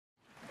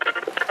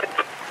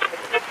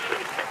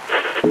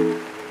Hello,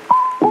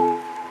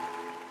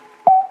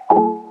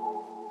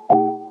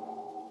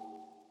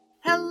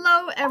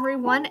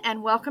 everyone,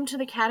 and welcome to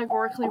the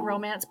Categorically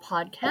Romance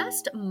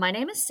podcast. My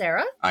name is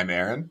Sarah. I'm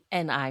Aaron.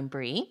 And I'm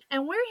Bree.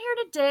 And we're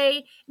here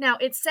today. Now,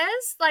 it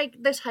says, like,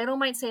 the title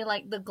might say,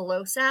 like, the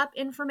Glose app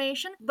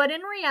information, but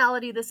in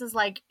reality, this is,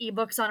 like,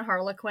 ebooks on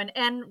Harlequin.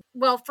 And,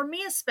 well, for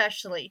me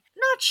especially,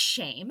 not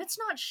shame. It's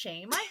not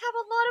shame. I have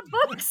a lot of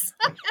books.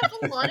 I have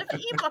a lot of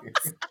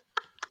ebooks.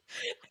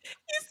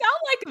 You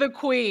sound like the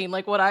queen,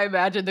 like what I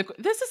imagine.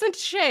 This isn't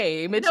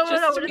shame. It's No,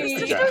 me.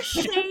 there's no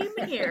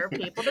shame here,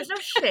 people. There's no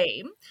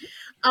shame.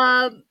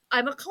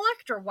 I'm a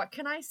collector. What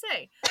can I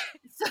say?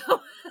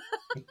 So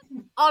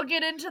I'll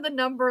get into the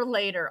number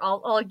later.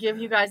 I'll give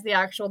you guys the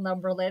actual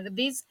number later.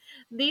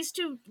 These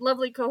two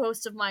lovely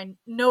co-hosts of mine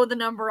know the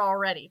number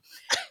already.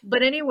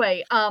 But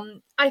anyway,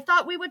 we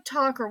thought we would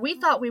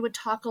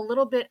talk a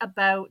little bit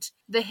about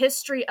the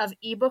history of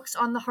ebooks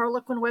on the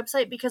Harlequin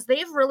website, because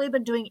they've really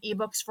been doing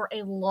ebooks for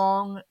a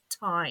long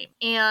time.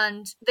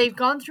 And they've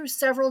gone through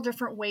several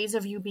different ways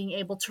of you being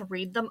able to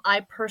read them.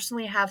 I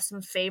personally have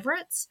some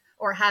favorites,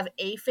 or have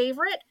a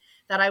favorite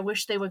that I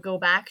wish they would go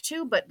back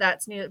to, but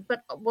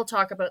we'll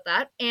talk about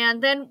that.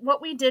 And then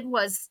what we did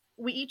was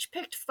we each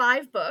picked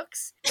 5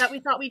 books that we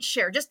thought we'd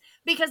share, just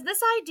because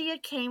this idea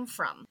came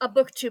from a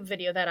BookTube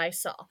video that I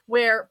saw,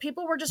 where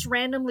people were just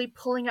randomly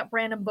pulling up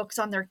random books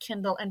on their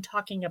Kindle and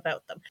talking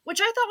about them,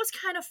 which I thought was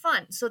kind of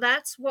fun. So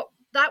that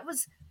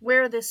was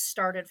where this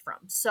started from.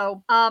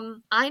 So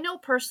I know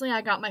personally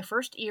I got my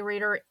first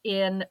e-reader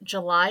in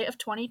July of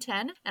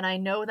 2010, and I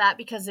know that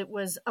because it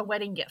was a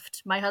wedding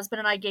gift. My husband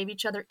and I gave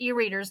each other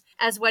e-readers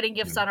as wedding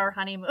gifts on our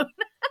honeymoon.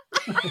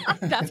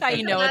 That's how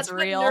you know it's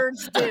real.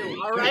 That's what nerds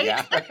do, all right?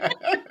 Yeah.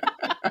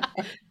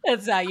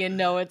 That's how you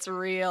know it's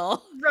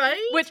real. Right?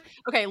 Which,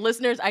 okay,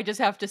 listeners, I just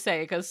have to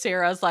say, because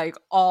Sarah's like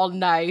all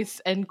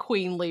nice and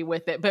queenly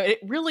with it, but it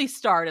really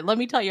started. Let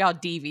me tell you how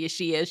devious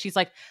she is. She's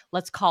like,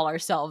 let's call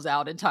ourselves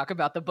out and talk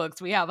about the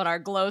books we have on our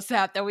Glose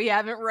app that we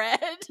haven't read.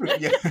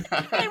 Yeah.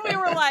 And we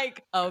were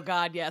like, oh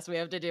God, yes, we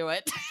have to do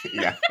it.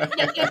 Yeah.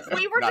 If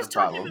we were Not just a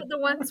talking problem. about the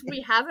ones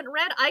we haven't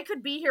read, I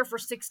could be here for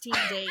 16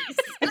 days.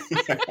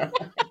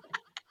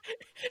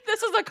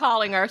 This is a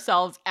calling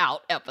ourselves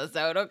out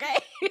episode, okay?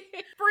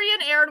 Bree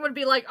and Aaron would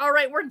be like, all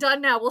right, we're done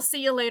now. We'll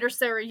see you later,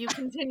 Sarah. You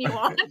continue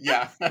on.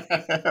 Yeah.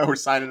 We're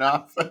signing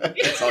off.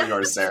 It's all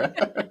yours, Sarah.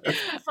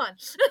 Fun.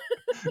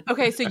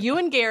 Okay, so you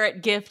and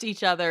Garrett gift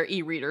each other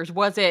e-readers.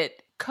 Was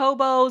it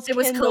Kobos, It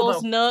was Kindles,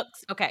 Kobo.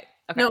 Nooks? Okay.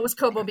 No, it was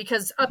Kobo,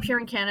 because up here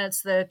in Canada,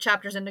 it's the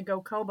chapters Indigo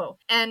Kobo.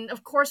 And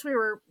of course,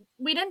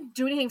 we didn't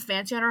do anything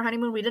fancy on our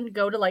honeymoon. We didn't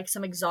go to like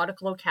some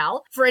exotic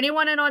locale. For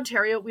anyone in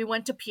Ontario, we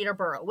went to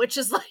Peterborough, which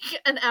is like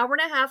an hour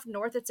and a half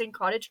north. It's in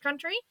cottage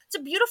country. It's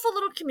a beautiful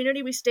little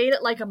community. We stayed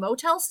at like a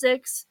Motel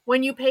 6.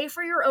 When you pay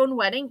for your own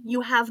wedding,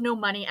 you have no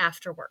money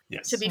afterward,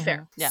 Yes. to be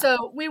fair. Yeah.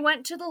 So we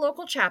went to the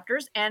local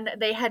chapters, and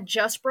they had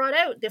just brought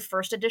out the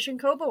first edition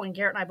Kobo, and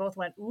Garrett and I both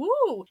went,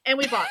 ooh, and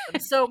we bought them.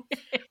 So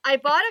I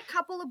bought a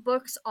couple of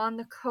books on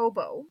the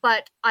Kobo,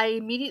 but I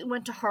immediately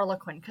went to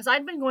Harlequin, because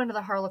I'd been going to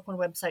the Harlequin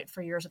website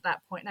for years at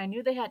that point, and I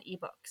knew they had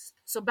ebooks.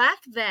 So back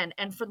then,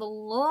 and for the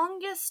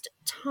longest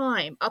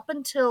time, up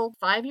until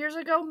 5 years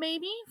ago,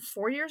 maybe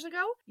 4 years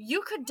ago,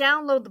 you could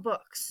download the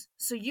books.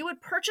 So you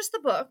would purchase the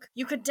book,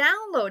 you could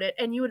download it,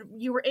 and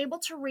you were able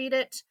to read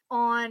it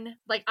on,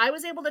 like, I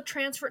was able to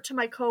transfer it to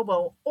my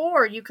Kobo,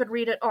 or you could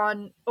read it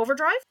on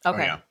Overdrive.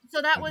 Okay. Oh, yeah.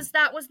 So that was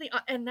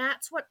and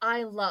that's what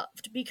I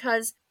loved,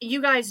 because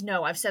you guys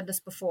know, I've said this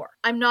before,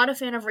 I'm not a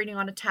fan of reading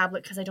on a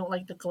tablet because I don't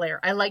like the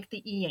glare. I like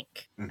the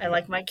e-ink. I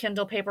like my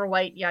Kindle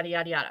Paperwhite, yada,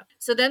 yada, yada.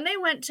 So then they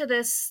went to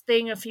this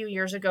thing a few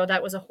years ago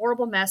that was a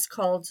horrible mess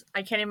called,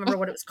 I can't even remember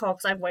what it was called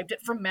because I wiped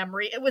it from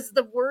memory. It was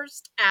the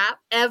worst app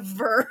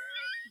ever.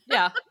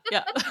 Yeah.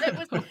 It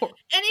was,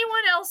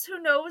 anyone else who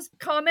knows,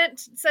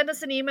 comment, send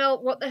us an email.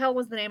 What the hell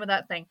was the name of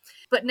that thing?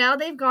 But now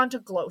they've gone to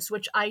Glose,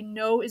 which I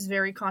know is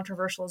very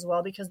controversial as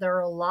well, because there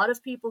are a lot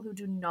of people who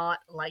do not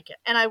like it.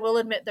 And I will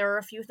admit there are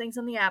a few things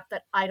in the app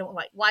that I don't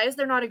like. Why is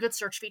there not a good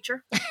search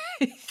feature?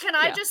 Can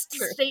I just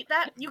state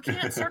that? You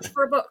can't search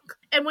for a book.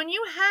 And when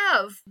you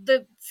have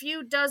the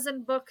few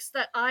dozen books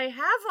that I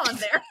have on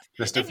there,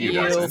 Just a if few you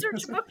want dozen. to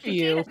search a book,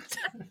 you Few.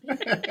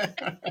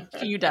 can't.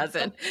 Few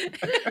dozen.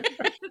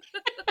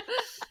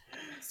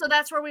 So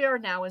that's where we are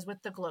now, is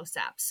with the Glose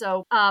app.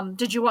 So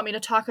did you want me to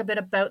talk a bit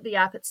about the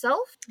app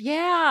itself?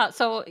 Yeah.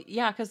 So,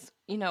 yeah, because,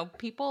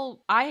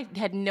 I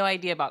had no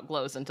idea about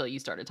Glose until you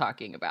started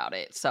talking about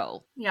it.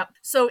 So, Yep.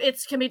 So it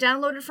can be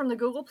downloaded from the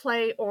Google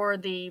Play or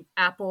the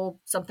Apple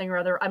something or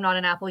other. I'm not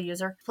an Apple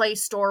user. Play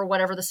Store,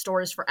 whatever the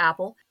store is for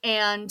Apple.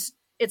 And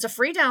it's a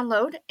free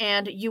download,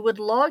 and you would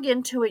log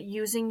into it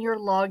using your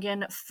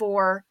login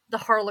for the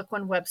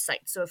Harlequin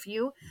website. So if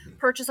you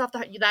purchase off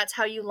that's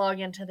how you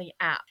log into the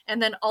app.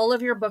 And then all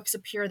of your books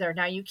appear there.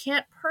 Now, you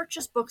can't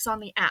purchase books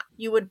on the app.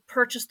 You would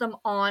purchase them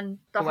on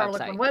the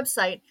Harlequin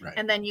website Right.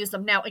 and then use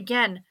them. Now,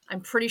 again, I'm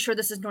pretty sure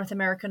this is North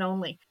American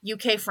only.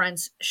 UK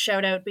friends,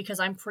 shout out, because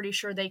I'm pretty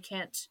sure they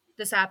can't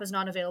this app is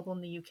not available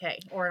in the UK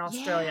or in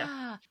Australia.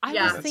 Yeah. I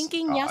Yeah. was That's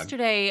thinking odd.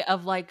 yesterday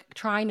of like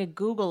trying to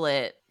Google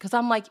it because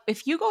I'm like,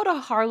 if you go to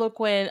not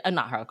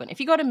Harlequin, if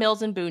you go to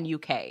Mills and Boon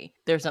UK,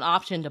 there's an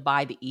option to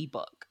buy the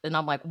ebook. And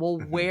I'm like, well,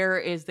 Mhm. where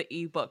is the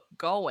ebook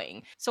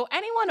going? So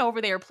anyone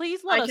over there,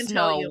 please let I us can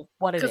tell know you,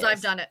 what it is. because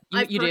I've done it.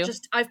 You do?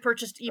 I've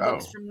purchased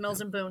ebooks Oh. from Mills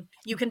and Boon.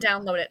 You can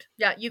download it.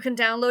 Yeah, you can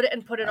download it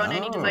and put it on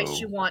any device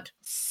you Oh. want.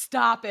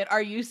 Stop it.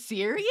 Are you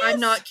serious? I'm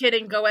not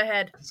kidding. Go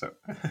ahead. So,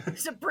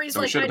 So Bree's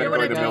So we like, should I have know been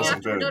what I'm going to doing Mills and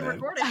after we're Boon done then.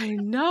 recording. I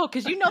know,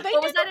 because they What do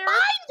was the that, Eric?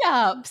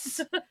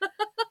 bind-ups.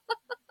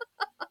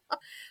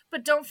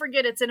 But don't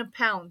forget, it's in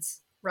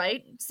pounds,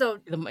 right? So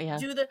Yeah.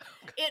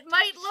 it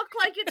might look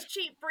like it's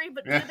cheap, Bree,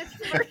 but do the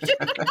conversion.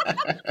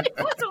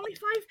 It's only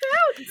 5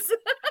 pounds.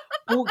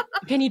 Well,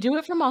 can you do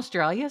it from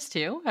Australia's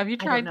too? Have you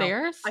I tried don't know.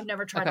 theirs? I've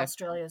never tried Okay.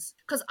 Australia's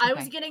because I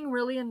was Okay. getting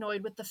really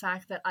annoyed with the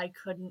fact that I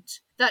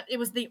couldn't. That it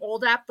was the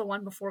old app, the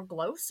one before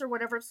Glose or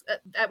whatever.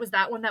 That was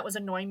that one that was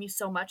annoying me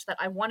so much that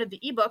I wanted the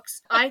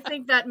ebooks. I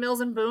think that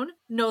Mills and Boon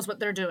knows what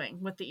they're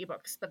doing with the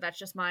ebooks, but that's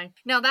just my.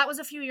 Now that was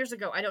a few years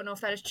ago. I don't know if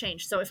that has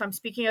changed. So if I'm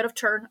speaking out of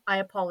turn, I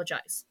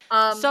apologize.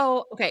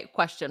 Okay,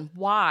 question.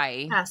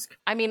 Why? Ask.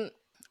 I mean,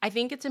 I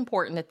think it's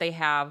important that they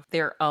have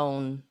their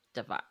own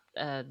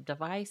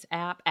device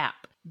app.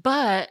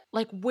 But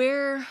like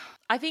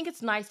I think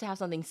it's nice to have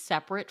something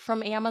separate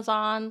from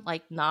Amazon,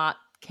 like not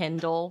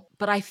Kindle.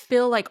 But I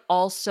feel like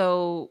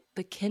also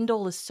the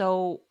Kindle is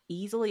so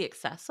easily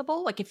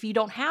accessible. Like if you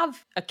don't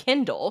have a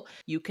Kindle,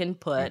 you can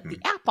put the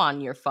app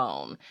on your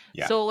phone.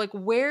 Yeah. So like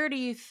where do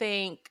you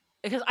think,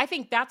 because I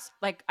think that's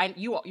like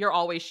you're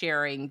always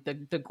sharing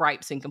the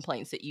gripes and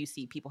complaints that you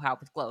see people have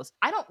with Glose.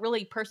 I don't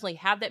really personally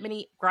have that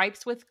many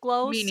gripes with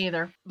Glose. Me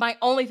neither. My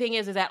only thing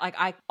is that like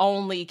I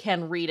only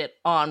can read it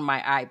on my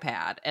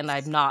iPad, and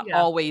I'm not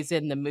Yeah. always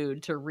in the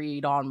mood to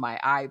read on my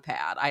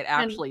iPad. I'd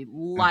actually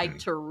like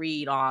to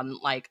read on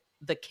like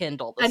the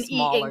Kindle, the An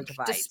smaller e-ink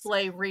device.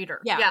 display reader.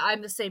 Yeah.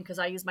 I'm the same because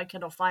I use my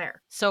Kindle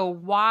Fire. So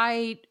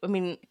why, I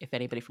mean, if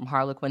anybody from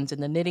Harlequin's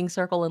in the knitting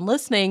circle and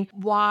listening,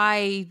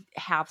 why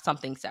have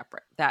something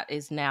separate that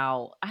is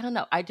now, I don't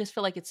know, I just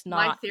feel like it's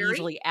not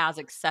easily as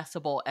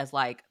accessible as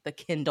like the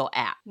Kindle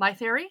app. My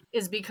theory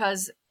is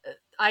because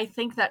I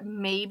think that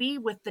maybe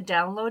with the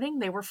downloading,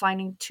 they were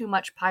finding too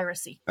much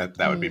piracy. That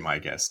would be my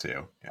guess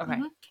too. Yeah. Okay.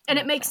 And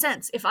it makes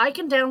sense. If I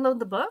can download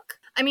the book,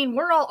 I mean,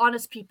 we're all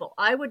honest people.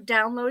 I would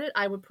download it.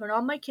 I would put it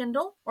on my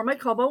Kindle or my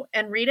Kobo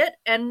and read it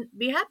and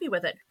be happy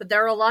with it. But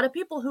there are a lot of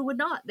people who would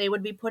not. They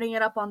would be putting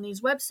it up on these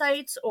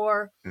websites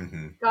or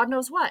God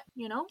knows what,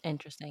 you know?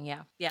 Interesting.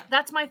 Yeah. Yeah.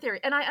 That's my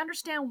theory. And I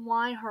understand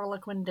why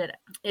Harlequin did it.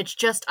 It's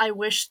just, I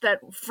wish that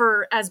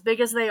for as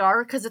big as they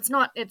are, because it's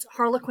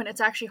Harlequin,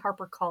 it's actually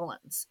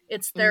HarperCollins.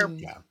 It's their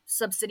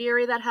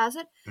subsidiary that has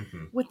it.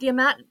 With the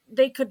amount,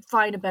 they could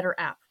find a better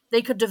app.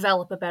 They could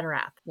develop a better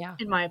app,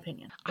 in my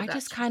opinion. I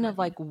just kind of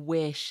like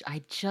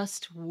I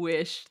just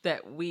wish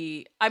that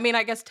I mean,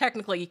 I guess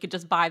technically you could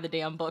just buy the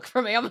damn book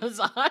from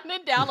Amazon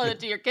and download it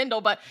to your Kindle.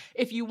 But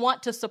if you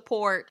want to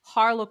support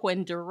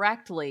Harlequin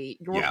directly,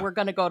 we're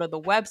going to go to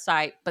the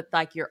website. But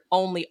like your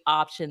only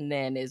option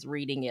then is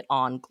reading it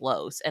on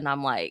Glose. And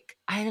I'm like,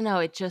 I don't know.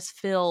 It just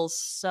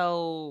feels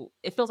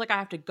like I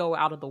have to go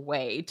out of the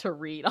way to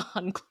read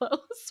on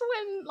Glose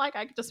when like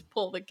I could just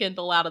pull the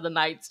Kindle out of the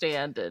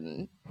nightstand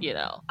and, you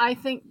know. I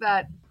think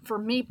that for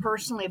me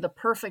personally, the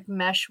perfect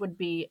mesh would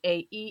be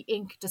a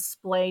e-ink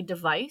display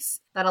device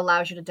that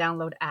allows you to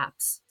download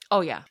apps. Oh,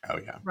 yeah.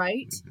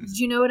 Right?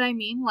 Do you know what I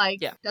mean?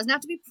 Like, doesn't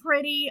have to be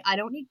pretty. I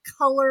don't need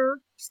color.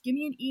 Just give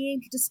me an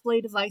e-ink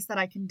display device that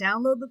I can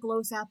download the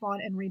Glose app on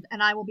and read,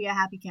 and I will be a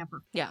happy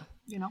camper. Yeah.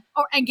 You know?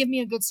 And give me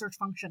a good search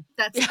function.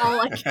 That's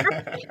all I care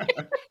about.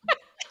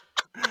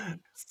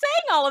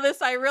 Saying all of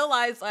this, I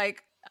realize,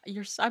 like,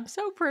 I'm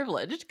so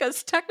privileged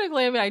because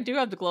technically, I mean, I do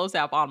have the Glose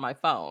app on my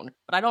phone,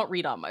 but I don't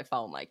read on my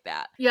phone like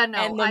that. Yeah, no.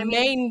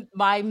 And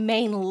my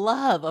main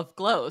love of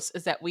Glose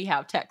is that we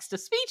have text to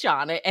speech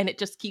on it, and it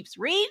just keeps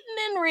reading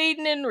and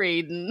reading and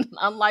reading,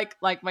 unlike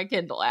like my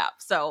Kindle app.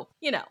 So,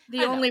 you know,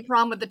 the only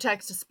problem with the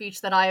text to speech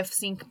that I have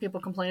seen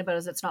people complain about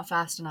is it's not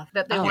fast enough.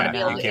 That they want to be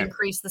able to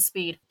increase the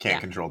speed.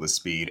 Can't control the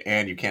speed,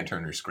 and you can't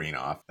turn your screen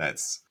off.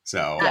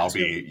 I'll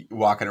be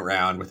walking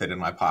around with it in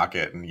my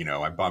pocket, and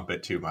I bump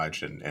it too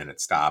much, and it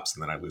stops,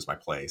 and then I lose my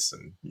place,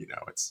 and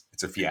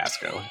it's a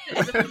fiasco.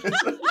 It's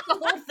the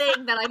whole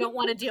thing that I don't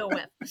want to deal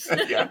with.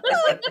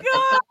 Oh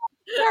God.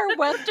 Our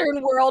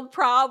Western world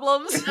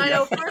problems. I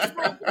know, first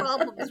world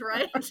problems,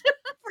 right?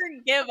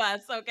 Forgive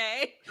us,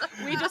 okay?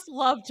 We just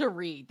love to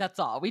read. That's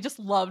all. We just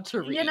love to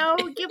read.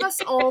 Give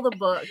us all the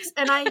books.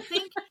 And I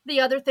think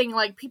the other thing,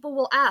 like, people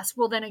will ask,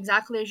 well, then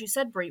exactly as you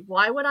said, Brie,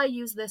 why would I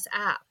use this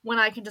app when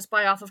I can just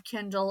buy off of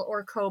Kindle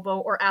or Kobo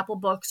or Apple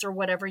Books or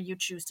whatever you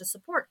choose to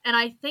support? And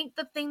I think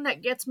the thing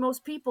that gets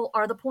most people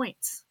are the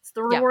points. It's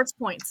the rewards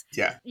points.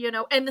 Yeah.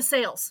 And the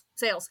sales.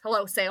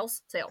 Hello,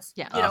 sales.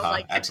 Yeah.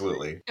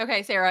 Absolutely.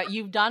 Okay, Sarah,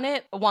 you've done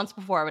it once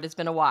before, but it's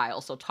been a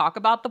while. So talk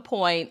about the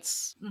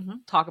points. Mm-hmm.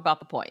 Talk about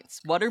the points.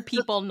 What are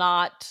people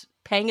not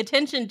paying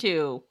attention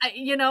to.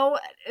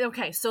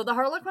 Okay, so the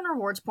Harlequin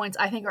rewards points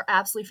I think are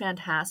absolutely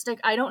fantastic.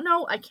 I don't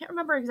know, I can't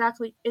remember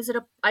exactly.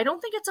 I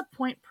don't think it's a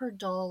point per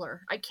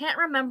dollar. I can't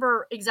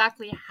remember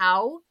exactly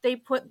how they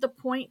put the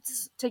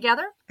points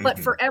together, but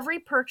for every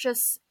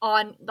purchase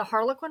on the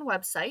Harlequin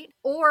website,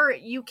 or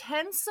you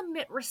can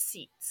submit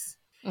receipts.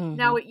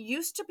 Now, it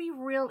used to be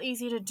real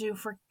easy to do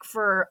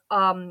for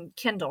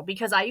Kindle,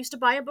 because I used to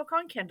buy a book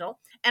on Kindle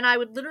and I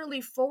would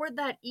literally forward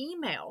that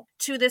email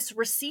to this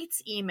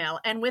receipts email,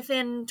 and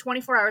within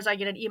 24 hours I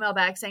get an email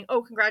back saying,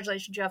 oh,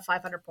 congratulations, you have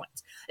 500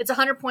 points. It's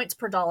 100 points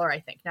per dollar, I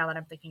think, now that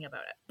I'm thinking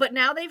about it. But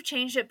now they've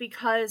changed it,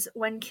 because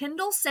when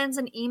Kindle sends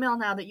an email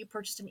now that you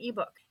purchased an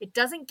ebook, it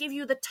doesn't give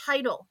you the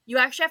title. You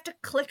actually have to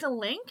click a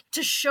link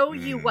to show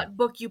you what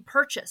book you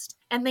purchased,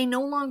 and they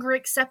no longer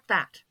accept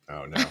that.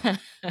 Oh no.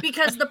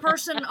 Because the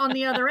person on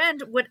the other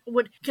end would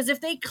because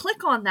if they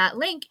click on that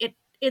link, it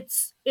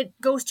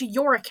goes to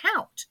your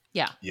account.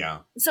 Yeah.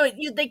 So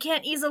they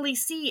can't easily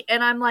see,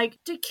 and I'm like,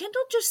 did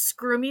Kindle just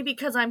screw me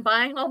because I'm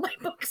buying all my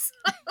books?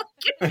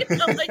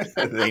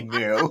 They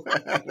knew.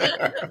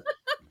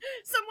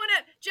 Someone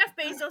at Jeff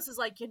Bezos is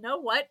like, you know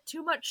what?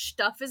 Too much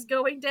stuff is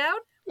going down.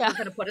 We're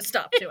going to put a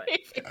stop to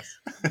it. Yes.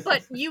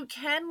 But you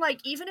can,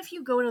 even if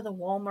you go to go to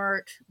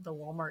Walmart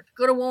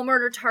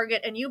or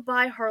Target and you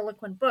buy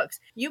Harlequin books,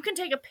 you can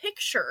take a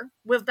picture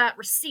with that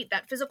receipt,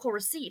 that physical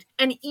receipt,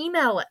 and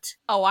email it.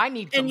 Oh, I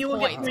need some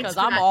points because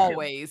I'm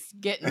always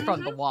getting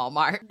from the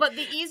Walmart. But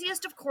the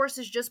easiest, of course,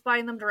 is just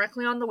buying them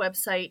directly on the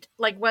website,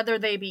 whether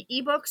they be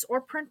ebooks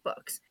or print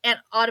books, and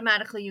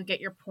automatically you get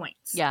your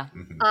points. Yeah.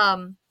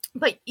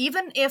 But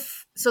even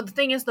if the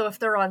thing is, though, if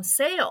they're on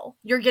sale,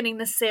 you're getting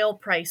the sale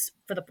price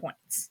for the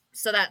points.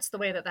 So that's the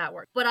way that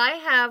works. But I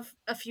have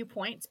a few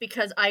points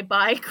because I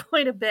buy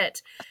quite a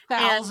bit.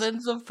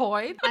 Thousands of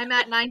points? I'm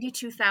at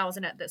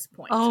 92,000 at this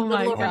point. Oh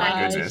my over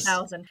gosh.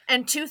 92,000.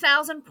 And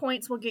 2,000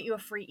 points will get you a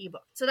free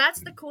ebook. So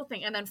that's the cool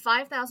thing. And then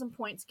 5,000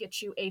 points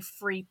gets you a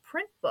free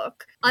print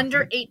book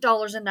under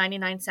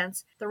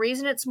 $8.99. The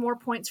reason it's more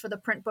points for the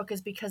print book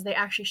is because they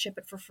actually ship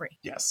it for free.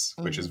 Yes,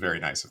 which is very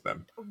nice of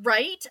them.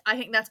 Right? I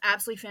think that's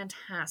absolutely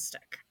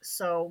fantastic.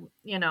 So,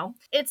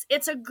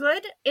 it's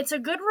a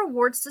good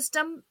reward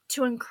system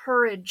to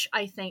encourage,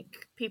 I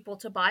think, people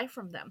to buy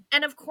from them.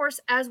 And of course,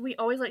 as we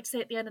always like to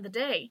say at the end of the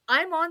day,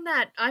 I'm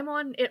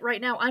on it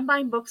right now. I'm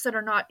buying books that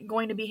are not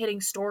going to be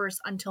hitting stores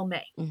until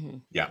May.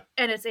 Yeah.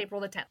 And it's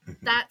April the 10th.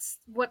 That's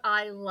what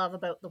I love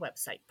about the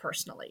website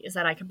personally, is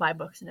that I can buy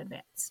books in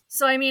advance.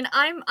 So I mean,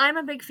 I'm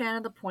a big fan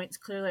of the points.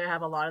 Clearly I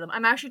have a lot of them.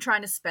 I'm actually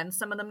trying to spend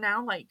some of them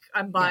now.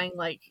 I'm buying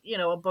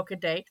a book a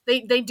day.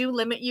 They do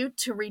limit you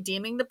to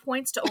redeeming the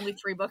points to only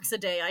 3 books a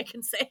day, I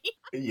can say.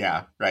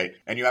 Yeah, right.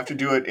 And you have to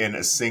do it in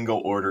a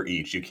single order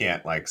each. You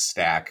can't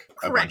stack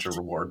a bunch of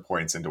reward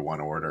points into one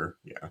order.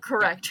 Yeah.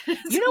 Correct.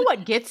 You know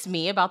what gets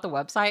me about the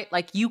website?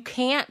 You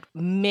can't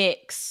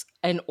mix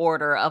an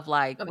order of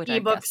which ebooks I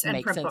guess and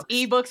makes print sense. books.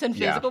 Ebooks and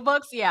physical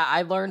books. Yeah,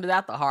 I learned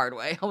that the hard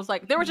way. I was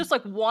like, there was just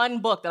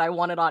one book that I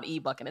wanted on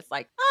ebook, and it's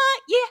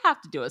you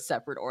have to do a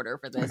separate order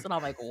for this. And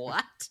I'm like,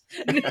 what?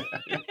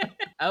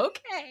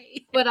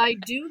 Okay. But I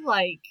do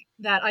like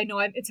that. I know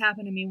it's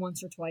happened to me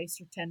once or twice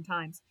or 10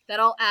 times that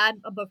I'll add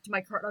a book to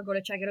my cart and I'll go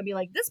to check it and be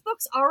like, this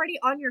book's already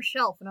on your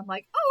shelf. And I'm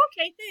like, oh,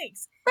 okay,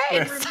 thanks.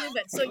 And remove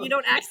it so you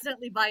don't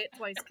accidentally buy it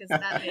twice, because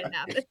that didn't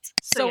happen.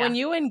 So when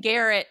you and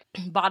Garrett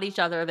bought each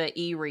other the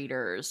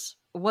e-readers,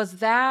 was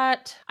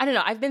that, I don't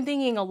know, I've been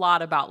thinking a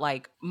lot about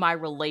my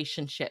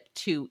relationship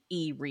to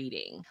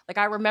e-reading.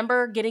 I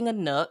remember getting a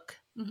Nook.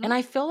 And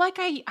I feel like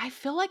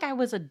I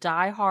was a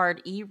diehard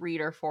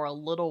e-reader for a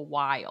little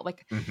while.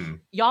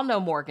 Y'all know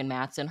Morgan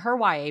Matson. Her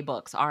YA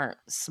books aren't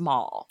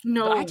small.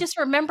 No. But I just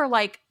remember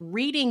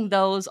reading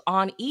those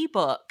on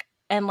ebook.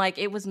 And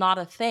it was not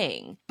a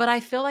thing. But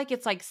I feel like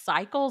it's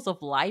cycles of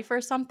life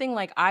or something.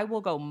 I will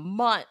go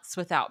months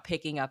without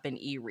picking up an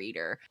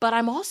e-reader. But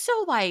I'm also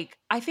I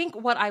think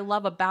what I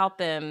love about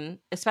them,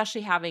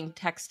 especially having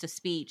text to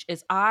speech,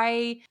 is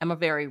I am a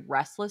very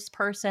restless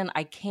person.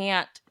 I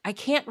can't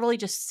really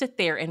just sit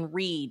there and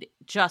read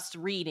just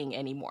reading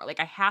anymore.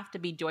 I have to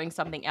be doing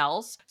something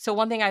else. So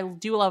one thing I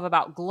do love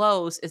about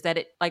Glose is that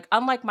it,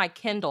 unlike my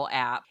Kindle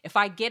app, if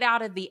I get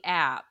out of the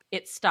app,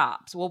 it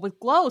stops. Well, with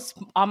Glose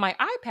on my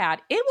iPad,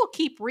 it will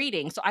keep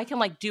reading. So I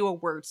can do a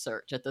word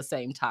search at the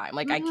same time.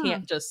 I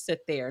can't just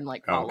sit there and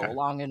follow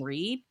along and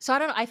read. So I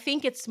don't know. I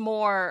think it's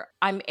more,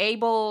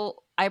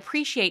 I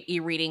appreciate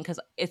e-reading because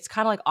it's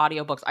kind of like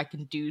audiobooks. I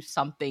can do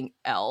something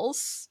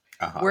else.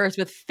 Whereas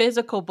with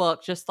physical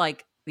books, just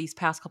these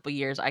past couple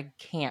years, I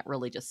can't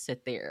really just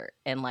sit there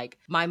and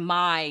my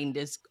mind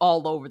is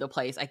all over the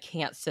place. I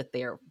can't sit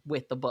there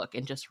with the book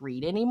and just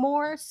read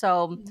anymore.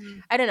 So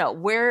I don't know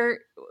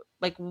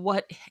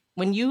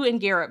when you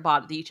and Garrett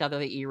bought each other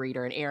the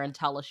e-reader, and Aaron,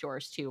 tell us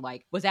yours too.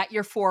 Was that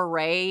your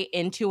foray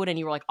into it and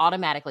you were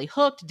automatically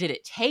hooked? Did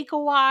it take a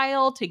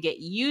while to get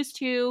used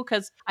to?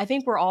 Because I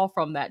think we're all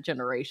from that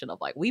generation of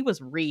we was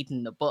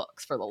reading the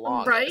books for the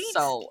longest. Right?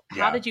 So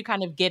how did you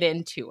kind of get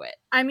into it?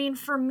 I mean,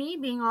 for me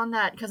being on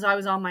that, because I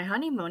was on my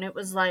honeymoon, it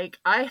was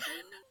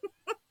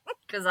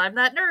because I'm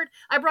that nerd.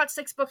 I brought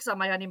 6 books on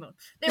my honeymoon.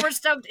 They were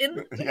stuffed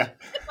in Yeah.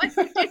 my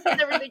suitcase and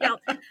everything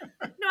else.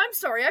 No, I'm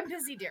sorry. I'm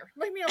busy, dear.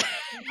 Leave me alone.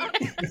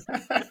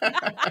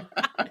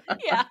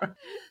 Yeah.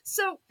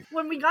 So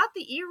when we got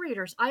the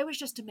e-readers, I was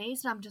just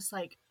amazed. I'm just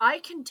like, I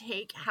can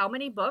take how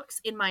many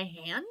books in my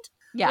hand?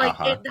 Yeah. Like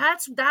Uh-huh.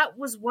 that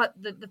was what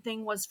the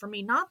thing was for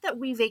me. Not that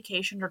we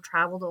vacationed or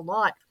traveled a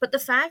lot, but the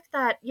fact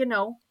that, you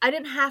know, I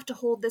didn't have to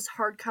hold this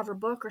hardcover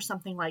book or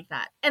something like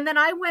that. And then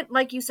I went,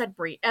 like you said,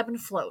 Brie, ebb and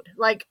flowed.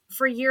 Like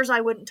for years I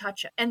wouldn't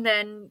touch it. And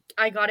then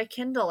I got a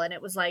Kindle and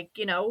it was like,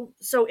 you know,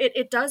 so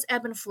it does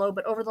ebb and flow,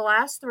 but over the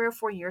last 3 or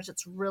 4 years,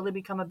 it's really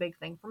become a big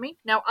thing for me.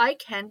 Now I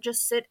can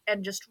just sit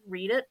and just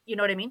read it. You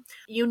know what I mean?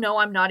 You know,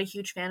 I'm not a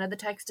huge fan of the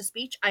text to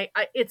speech.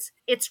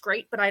 It's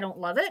great, but I don't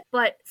love it.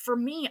 But for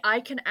me,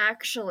 I can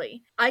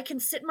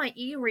sit my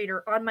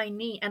e-reader on my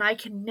knee and I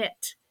can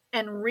knit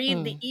and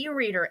read the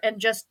e-reader and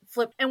just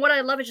flip. And what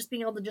I love is just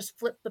being able to just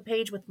flip the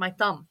page with my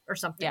thumb or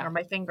something, or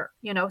my finger,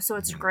 you know? So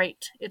it's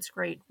great. It's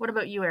great. What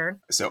about you,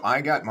 Aaron? So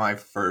I got my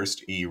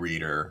first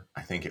e-reader,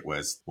 I think it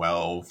was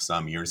 12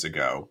 some years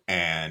ago,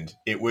 and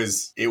it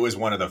was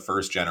one of the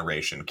first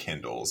generation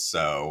Kindles.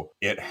 So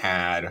it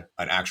had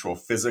an actual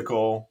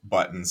physical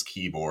buttons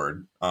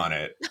keyboard on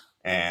it,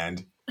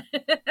 and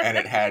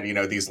it had, you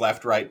know, these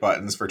left right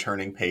buttons for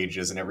turning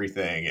pages and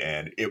everything,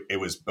 and it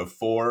was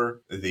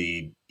before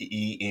the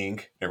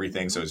e-ink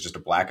everything, so it was just a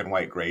black and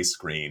white gray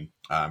screen,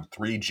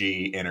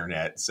 3G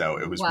internet, so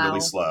it was really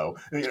slow.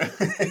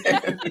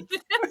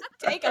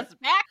 Take us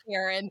back,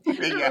 Aaron.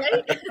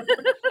 Right?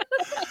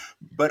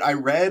 But I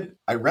read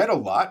a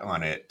lot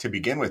on it to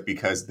begin with,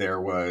 because there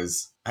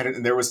was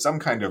some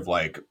kind of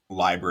like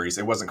libraries.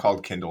 It wasn't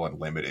called Kindle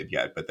Unlimited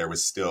yet, but there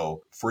was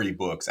still free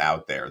books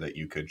out there that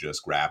you could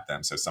just grab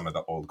them. So some of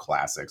the old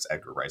classics,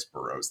 Edgar Rice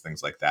Burroughs,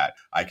 things like that,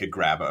 I could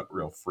grab up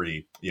real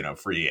free.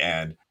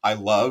 And I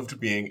loved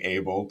being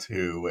able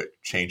to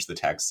change the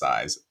text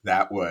size.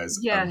 That was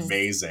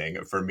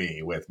amazing for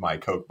me with my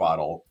Coke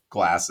bottle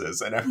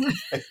glasses and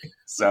everything.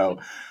 So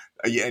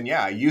I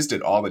used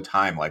it all the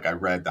time. Like I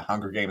read the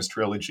Hunger Games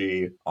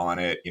trilogy on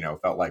it, you know,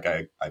 felt like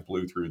I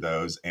blew through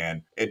those,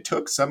 and it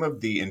took some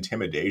of the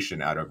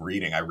intimidation out of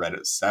reading. I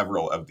read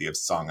several of the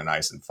Song of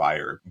Ice and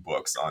Fire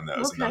books on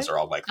those, and those are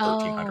all like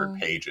 1,300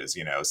 pages,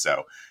 you know,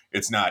 so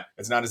it's not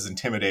as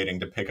intimidating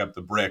to pick up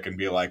the brick and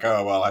be like,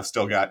 oh, well, I've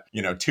still got,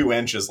 you know, 2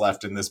 inches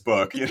left in this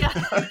book. You know?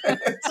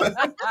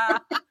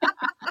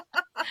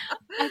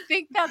 I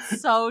think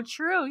that's so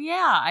true.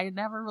 Yeah, I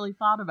never really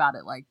thought about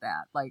it like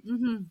that. Like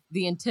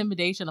the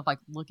intimidation of like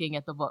looking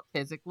at the book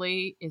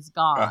physically is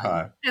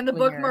gone. And the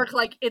bookmark,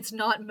 like it's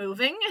not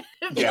moving.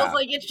 It feels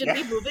like it should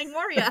be moving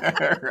more.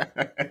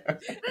 Yeah.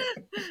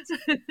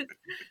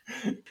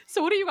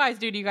 So what do you guys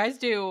do? Do you guys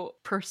do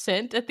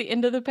percent at the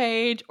end of the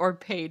page or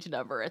page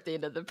number at the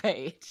end of the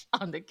page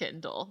on the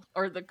Kindle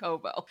or the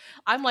Kobo?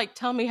 I'm like,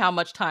 tell me how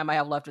much time I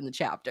have left in the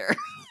chapter.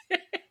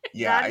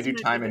 Yeah, I do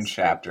time and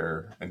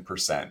chapter and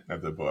percent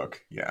of the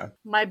book. Yeah.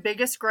 My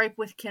biggest gripe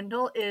with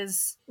Kindle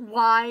is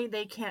why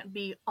they can't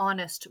be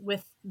honest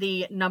with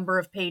the number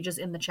of pages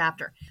in the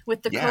chapter.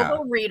 With the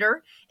Kobo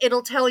reader,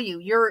 it'll tell you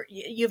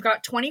you've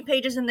got 20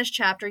 pages in this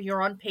chapter,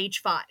 you're on page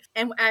 5.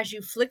 And as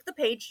you flick the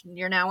page,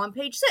 you're now on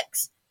page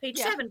 6. Page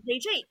 7,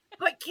 page 8.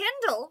 But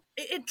Kindle,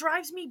 it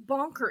drives me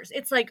bonkers.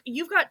 It's like,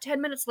 you've got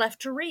 10 minutes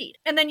left to read.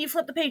 And then you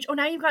flip the page. Oh,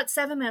 now you've got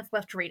 7 minutes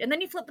left to read. And then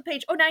you flip the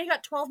page. Oh, now you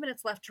got 12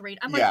 minutes left to read.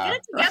 I'm like, get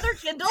it together,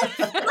 Kindle.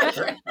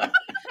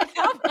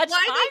 How much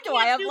time do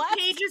I have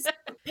left?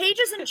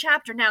 Pages and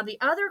chapter. Now, the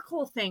other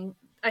cool thing,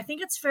 I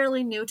think it's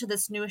fairly new to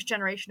this newest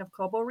generation of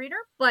Kobo reader,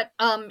 but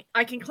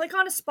I can click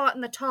on a spot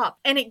in the top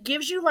and it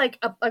gives you like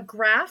a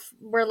graph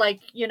where,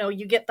 like, you know,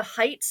 you get the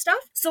height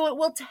stuff. So it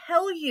will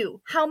tell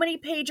you how many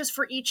pages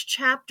for each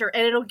chapter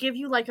and it'll give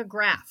you like a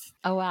graph.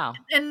 Oh, wow.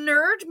 And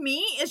nerd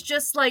me is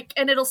just like,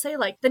 and it'll say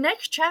like, the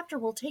next chapter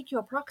will take you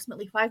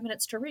approximately 5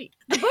 minutes to read.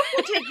 The book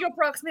will take you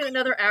approximately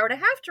another hour and a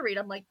half to read.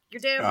 I'm like, you're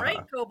damn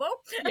right, Kobo.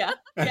 Yeah.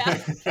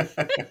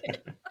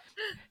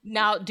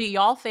 Now, do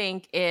y'all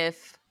think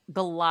if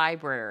the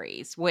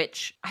libraries,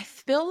 which I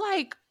feel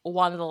like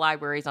one of the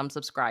libraries I'm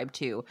subscribed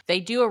to,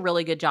 they do a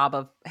really good job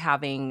of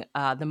having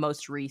the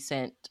most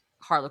recent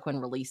Harlequin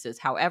releases.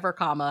 However,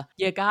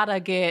 you gotta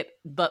get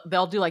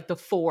they'll do like the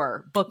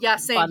 4 book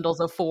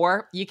bundles of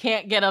 4. You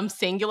can't get them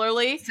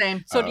singularly.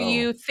 Same. So do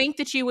you think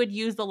that you would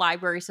use the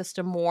library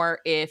system more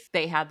if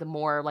they had the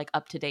more like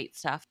up-to-date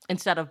stuff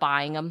instead of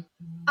buying them?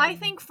 I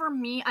think for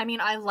me, I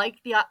mean, I like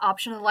the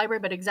option of the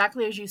library, but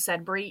exactly as you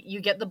said, Brie,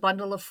 you get the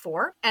bundle of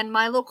 4, and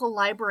my local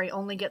library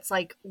only gets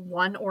like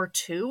 1 or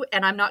 2,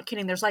 and I'm not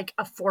kidding, there's like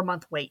a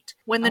 4-month wait.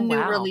 When the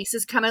new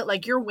releases come out,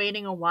 like you're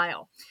waiting a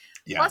while.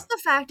 Yeah. Plus the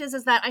fact is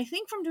that I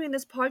think from doing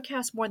this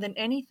podcast more than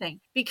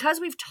anything, because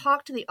we've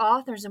talked to the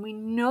authors and we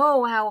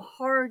know how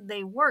hard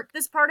they work,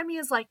 this part of me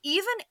is like,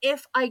 even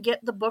if I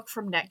get the book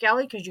from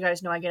NetGalley, because you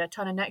guys know I get a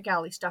ton of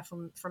NetGalley stuff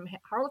from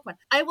Harlequin,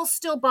 I will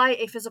still buy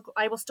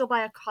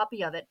a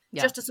copy of it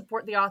just to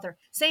support the author.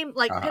 Same,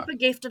 like Pippa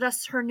gifted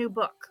us her new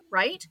book,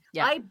 right?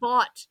 Yeah. I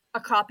bought a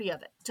copy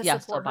of it to Yeah,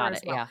 still support her bought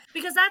as it, well. yeah.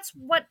 Because that's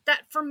what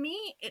that for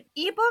me,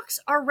 ebooks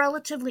are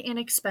relatively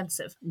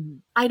inexpensive.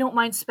 Mhm. I don't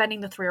mind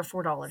spending the $3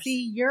 or $4.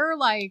 See, you're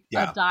like a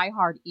Yeah.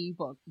 diehard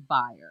ebook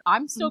buyer.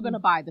 I'm still going to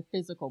buy the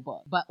physical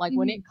book. But like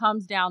when it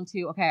comes down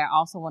to, okay, I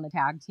also want to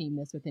tag team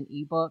this with an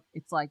ebook,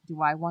 it's like,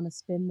 do I want to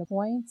spend the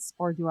points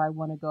or do I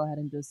want to go ahead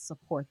and just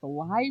support the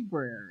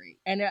library?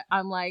 And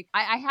I'm like,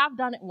 I have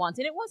done it once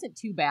and it wasn't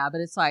too bad,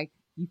 but it's like,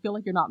 you feel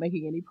like you're not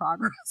making any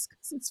progress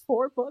because it's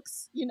 4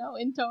 books,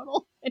 in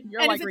total. And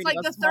you're And like if it's reading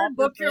like a the small third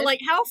book, you're percent.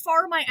 like, how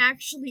far am I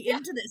actually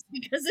into this?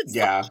 Because it's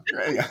Yeah.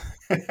 Yeah.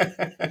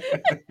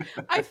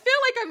 I feel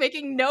like I'm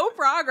making no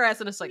progress.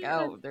 And it's like,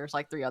 oh, there's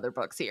like 3 other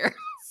books here.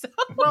 So.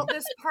 Well,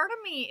 this part of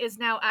me is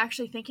now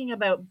actually thinking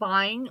about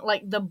buying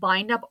like the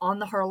bind up on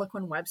the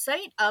Harlequin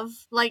website of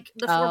like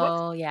the 4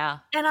 books. Oh, yeah.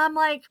 And I'm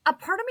like, a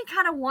part of me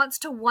kind of wants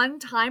to one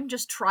time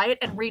just try it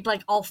and read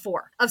like all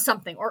 4 of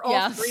something or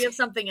all 3 of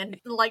something and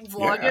like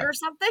vlog it or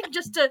something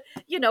just to,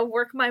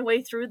 work my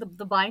way through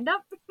the bind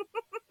up.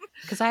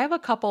 Because I have a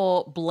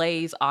couple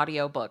Blaze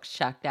audiobooks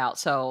checked out.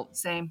 So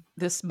Same.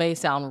 This may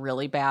sound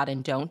really bad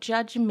and don't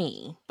judge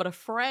me, but a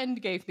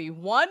friend gave me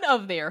one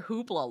of their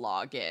Hoopla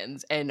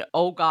logins. And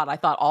oh God, I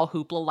thought all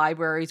Hoopla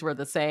libraries were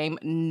the same.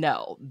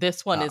 No,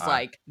 this one is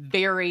like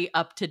very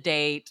up to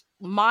date.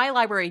 My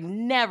library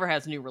never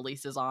has new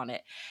releases on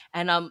it.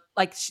 And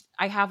like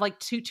I have like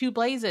two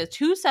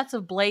sets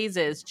of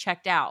Blazes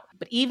checked out.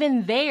 But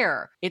even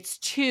there, it's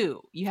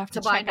 2. You have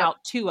to check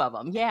out 2 of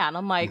them. Yeah. And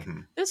I'm like,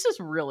 this is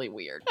really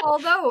weird.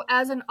 Although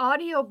as an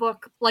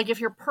audiobook, like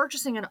if you're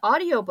purchasing an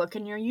audiobook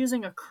and you're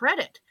using a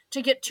credit,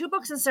 to get 2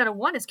 books instead of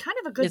 1 is kind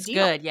of a good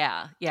deal. It's good,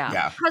 yeah.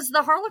 Because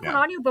the Harlequin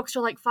audiobooks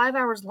are like 5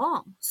 hours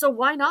long. So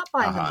why not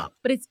buy them up?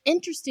 But it's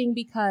interesting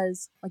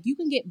because like you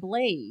can get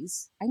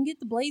Blaze. I can get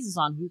the Blazes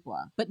on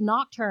Hoopla, but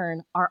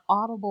Nocturne are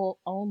Audible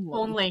only.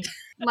 Only.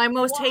 My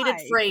most hated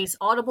phrase,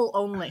 Audible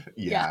only.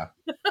 Yeah.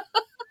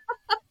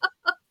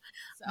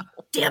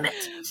 Damn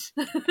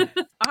it.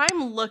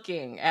 I'm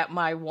looking at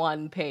my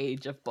 1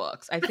 page of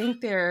books. I think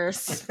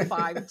there's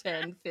 5,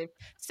 10, 15,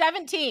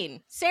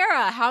 17.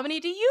 Sarah, how many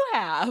do you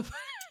have?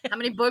 How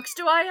many books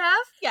do I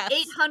have? Yes.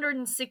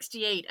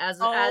 868 as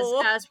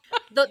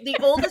the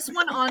oldest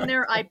one on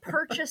there I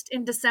purchased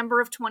in December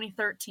of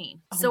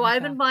 2013. So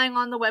I've been buying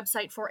on the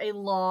website for a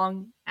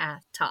long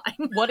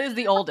time. What is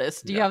the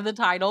oldest? Do you have the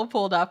title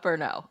pulled up or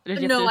no?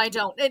 No, I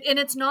don't. And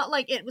it's not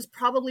like it was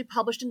probably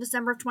published in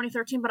December of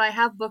 2013, but I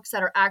have books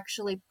that are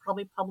actually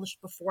probably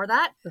published before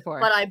that.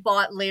 But I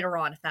bought later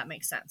on, if that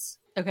makes sense.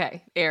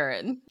 Okay,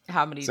 Aaron,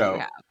 how many do you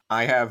have?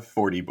 I have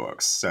 40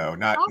 books, so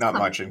not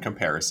much in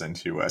comparison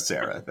to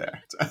Sarah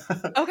there.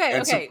 Okay,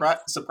 and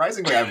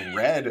surprisingly, I've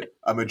read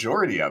a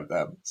majority of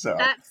them. So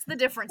that's the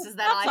difference is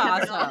that I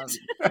have not.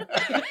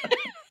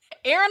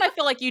 Aaron, I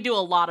feel like you do a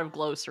lot of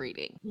Glose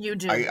reading. You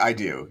do. I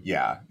do,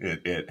 yeah.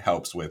 It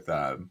helps with,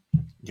 I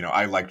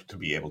like to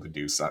be able to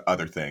do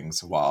other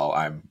things while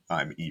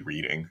I'm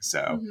e-reading.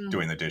 So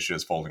doing the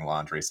dishes, folding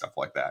laundry, stuff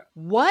like that.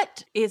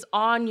 What is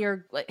on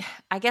your,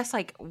 I guess,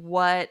 like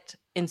what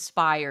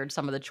inspired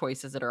some of the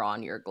choices that are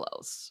on your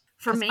Glose?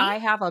 For me, I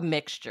have a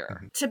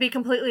mixture. To be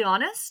completely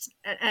honest,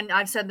 and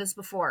I've said this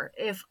before,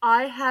 if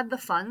I had the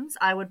funds,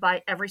 I would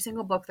buy every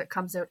single book that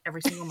comes out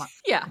every single month.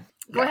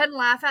 Go ahead and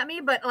laugh at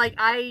me, but like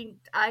I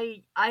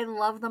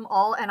love them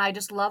all, and I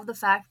just love the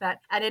fact that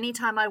at any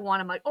time I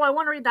want, I'm like, oh, I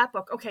want to read that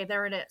book. Okay,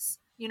 there it is.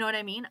 You know what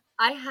I mean?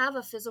 I have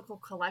a physical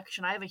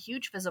collection. I have a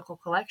huge physical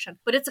collection,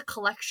 but it's a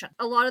collection.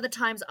 A lot of the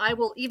times I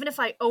will, even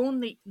if I own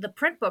the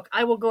print book,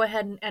 I will go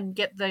ahead and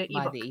get the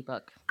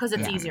ebook. Because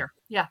it's easier.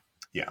 Yeah.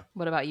 Yeah.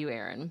 What about you,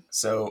 Aaron?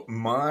 So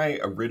my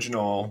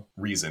original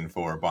reason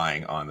for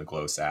buying on the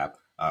Glose app,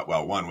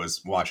 one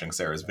was watching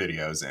Sarah's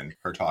videos and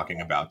her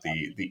talking about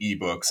the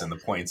ebooks and the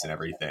points and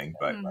everything.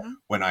 But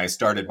when I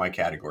started my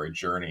category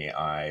journey,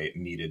 I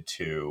needed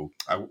to,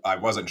 I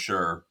wasn't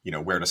sure,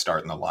 where to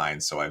start in the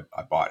lines. So I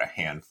bought a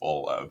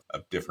handful of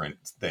different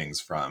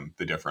things from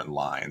the different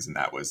lines. And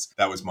that was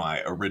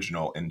my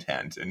original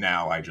intent. And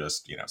now I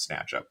just,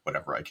 snatch up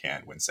whatever I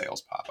can when sales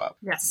pop up.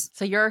 Yes.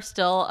 So you're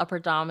still a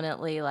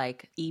predominantly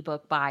like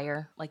ebook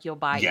buyer? Like you'll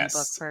buy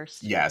ebook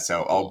first? Yeah.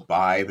 So I'll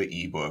buy the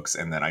ebooks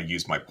and then I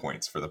use my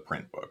points for the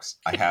print books.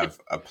 I have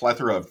a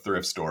plethora of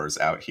thrift stores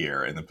out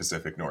here in the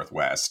Pacific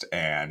Northwest,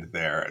 and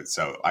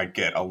so I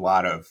get a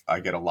lot of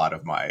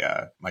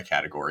my my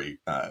category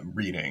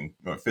reading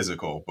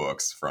physical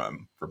books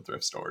from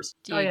thrift stores.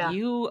 Do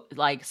you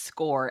like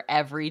score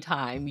every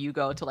time you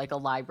go to like a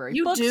library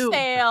book do.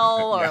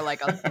 sale or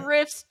like a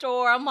thrift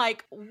store? I'm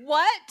like,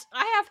 what?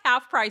 I have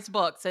half price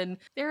books and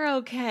they're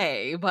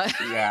okay, but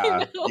when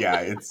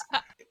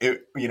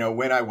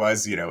I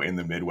was, in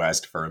the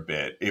Midwest for a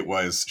bit, it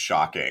was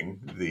shocking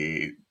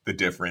the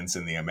difference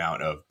in the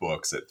amount of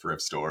books at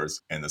thrift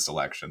stores and the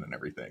selection and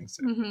everything.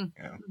 So,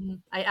 yeah.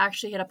 I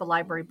actually hit up a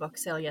library book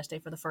sale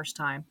yesterday for the first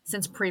time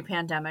since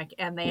pre-pandemic,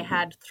 and they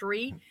had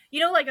 3,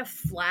 like a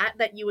flat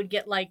that you would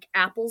get like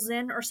apples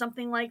in or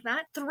something like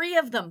that. 3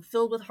 of them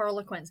filled with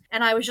Harlequins.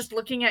 And I was just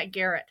looking at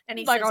Garrett, and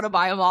he I says, want to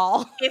buy them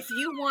all. if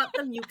you want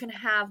them, you can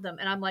have them.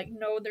 And I'm like,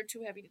 no, they're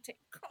too heavy to take.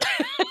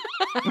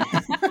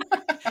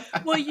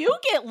 Well, you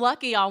get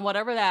lucky on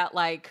whatever that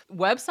like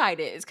website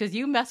is, because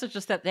you messaged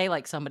us that day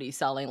like somebody's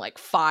selling like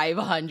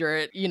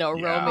 500,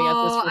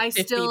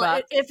 romances for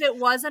 $50. If it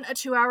wasn't a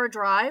 2-hour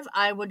drive,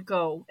 I would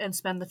go and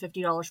spend the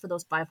 $50 for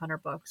those 500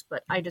 books,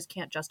 but I just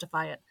can't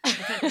justify it.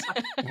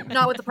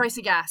 Not with the price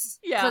of gas.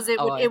 Yeah.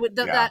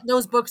 Because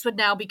those books would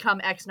now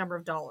become X number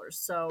of dollars.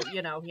 So,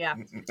 yeah.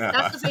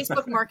 That's the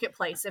Facebook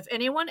Marketplace. If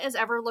anyone is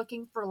ever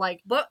looking for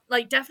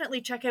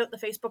definitely check out the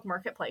Facebook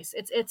Marketplace.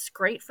 It's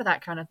great for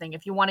that kind of thing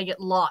if you want to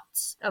get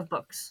lots of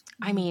books.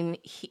 I mean,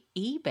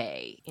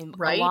 eBay.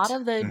 Right? A lot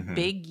of the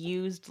big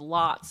used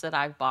lots that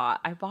I bought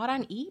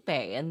on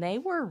eBay, and they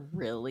were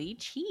really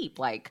cheap.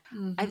 Like,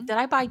 did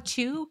I buy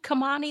 2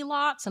 Kamani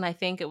lots? And I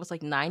think it was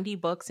like 90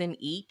 books in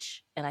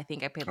each. And I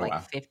think I paid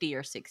 $50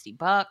 or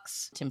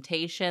 $60.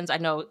 Temptations. I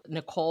know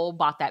Nicole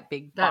bought that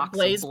big box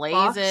of Blazes.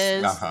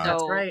 So,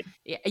 that's right.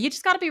 Yeah, you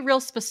just got to be real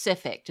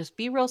specific. Just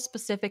be real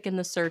specific in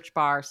the search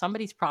bar.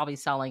 Somebody's probably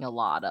selling a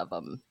lot of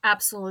them.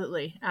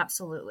 Absolutely,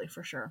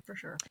 for sure.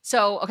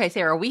 So, okay,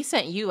 Sarah, we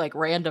sent you like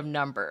random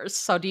numbers.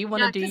 So, do you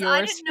want to do yours?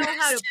 I didn't know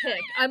how to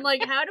pick. I'm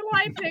like, how do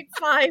I pick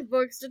 5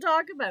 books to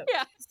talk about?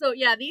 Yeah. So,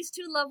 these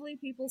 2 lovely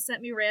people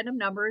sent me random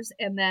numbers,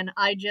 and then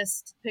I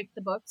just picked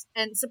the books.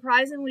 And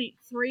surprisingly,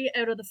 3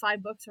 out of the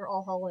 5 books are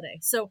all holiday.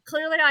 So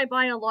clearly I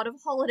buy a lot of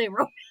holiday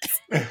romance.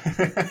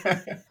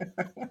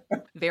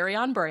 Very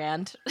on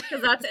brand.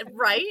 Because that's it,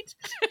 right?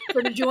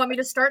 So did you want me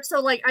to start?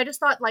 So I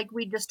just thought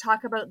we'd just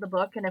talk about the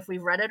book and if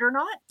we've read it or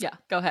not. Yeah,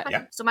 go ahead.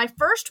 Yeah. So my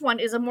first one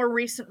is a more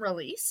recent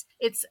release.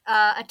 It's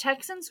A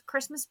Texan's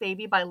Christmas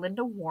Baby by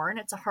Linda Warren.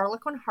 It's a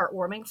Harlequin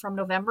heartwarming from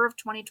November of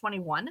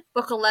 2021.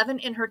 Book 11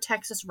 in her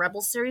Texas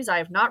Rebel series. I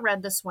have not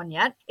read this one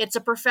yet. It's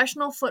a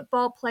professional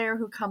football player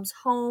who comes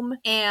home,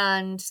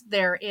 and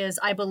there is,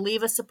 I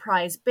believe, a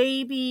surprise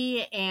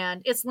baby,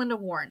 and it's Linda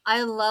Warren.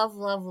 I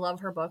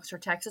love her books. Her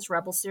Texas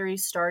Rebel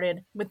series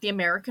started with the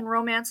American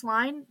romance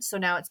line, so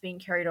now it's being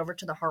carried over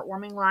to the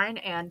heartwarming line,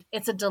 and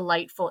it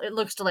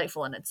looks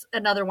delightful, and it's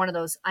another one of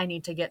those I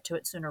need to get to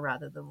it sooner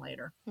rather than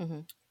later.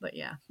 But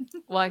yeah.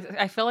 Well,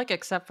 I feel like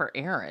except for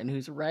Aaron,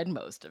 who's read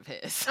most of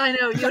his. I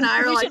know, you and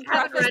I are like,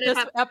 haven't read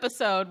this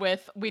episode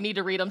with, we need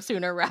to read them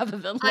sooner rather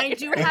than later. I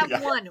do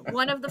have one.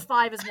 One of the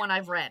 5 is one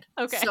I've read.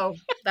 Okay. So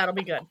that'll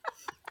be good.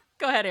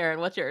 Go ahead, Aaron.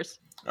 What's yours?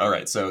 All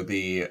right. So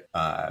the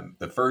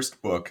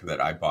first book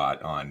that I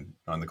bought on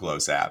the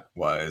Glose app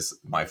was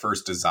My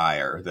First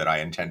Desire that I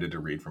intended to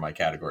read for my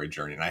category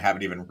journey. And I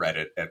haven't even read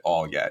it at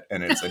all yet.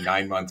 And it's A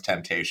 9-Month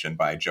Temptation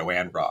by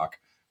Joanne Rock,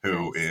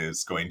 who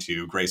is going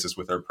to grace us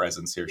with her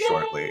presence here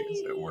shortly.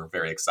 So we're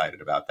very excited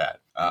about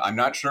that. I'm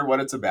not sure what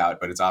it's about,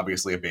 but it's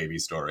obviously a baby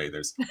story.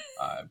 There's,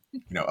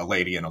 a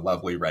lady in a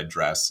lovely red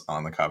dress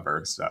on the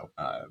cover. So,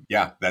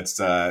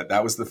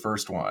 that was the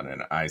first one,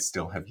 and I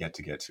still have yet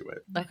to get to it.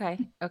 Okay.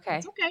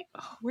 Okay.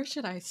 Oh, where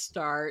should I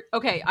start?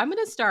 Okay, I'm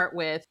going to start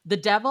with The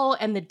Devil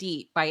and the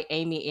Deep by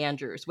Amy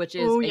Andrews, which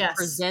is a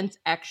Presents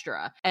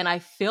Extra. And I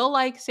feel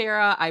like,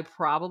 Sarah,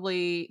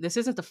 this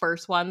isn't the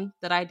first one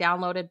that I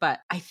downloaded, but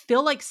I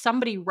feel like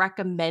somebody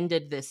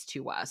recommended this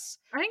to us.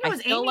 I think it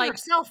was Amy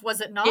herself,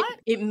 was it not?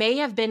 It may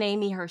have been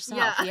Amy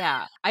herself,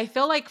 yeah. I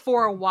feel like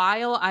for a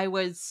while I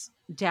was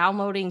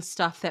downloading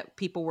stuff that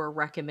people were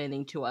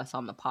recommending to us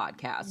on the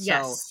podcast.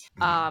 Yes.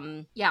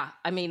 So,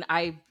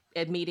 I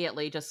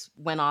immediately just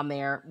went on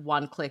there,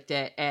 clicked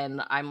it,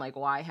 and I'm like,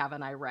 why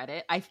haven't I read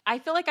it? I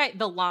feel like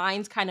the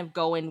lines kind of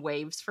go in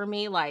waves for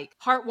me, like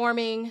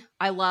heartwarming,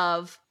 I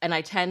love, and I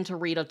tend to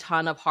read a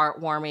ton of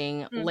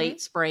heartwarming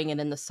late spring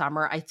and in the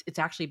summer. It's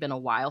actually been a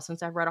while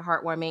since I've read a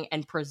heartwarming,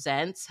 and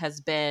Presents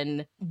has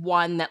been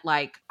one that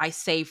I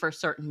save for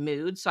certain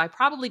moods. So I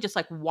probably just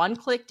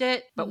clicked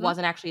it, but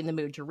wasn't actually in the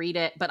mood to read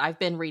it. But I've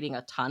been reading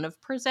a ton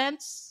of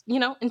Presents, in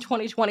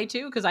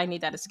 2022 because I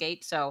need that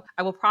escape. So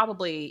I will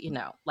probably,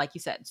 like you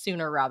said,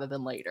 sooner rather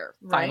than later,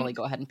 finally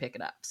go ahead and pick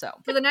it up. So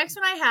for the next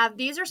one I have,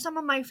 these are some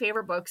of my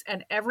favorite books,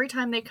 and every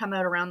time they come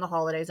out around the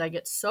holidays, I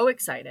get so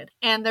excited.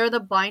 And they're the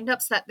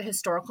bind-ups that the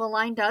historical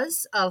line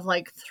does of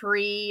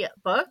 3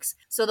 books.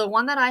 So the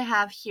one that I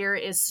have here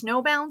is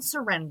Snowbound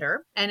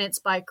Surrender, and it's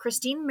by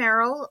Christine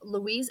Merrill,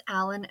 Louise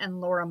Allen,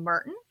 and Laura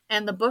Martin.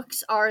 And the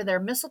books are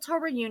their Mistletoe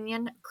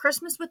Reunion,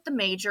 Christmas with the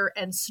Major,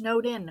 and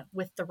Snowed In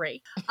with the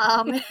Rake.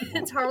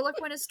 It's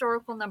Harlequin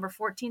Historical number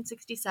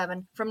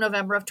 1467 from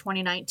November of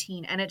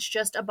 2019. And it's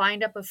just a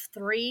bind-up of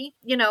 3,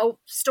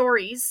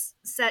 stories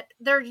set.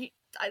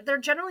 They're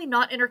generally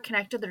not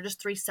interconnected. They're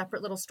just 3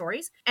 separate little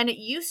stories. And it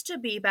used to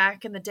be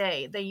back in the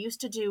day, they used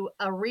to do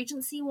a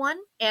Regency one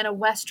and a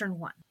Western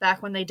one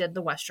back when they did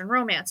the Western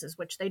romances,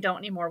 which they don't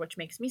anymore, which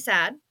makes me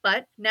sad.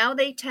 But now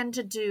they tend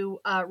to do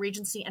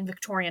Regency and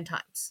Victorian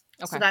times.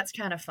 So that's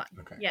kind of fun.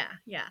 Okay.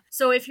 Yeah.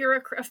 So if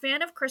you're a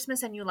fan of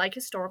Christmas and you like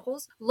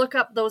historicals, look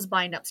up those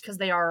bind-ups because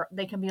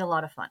they can be a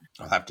lot of fun.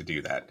 I'll have to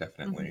do that,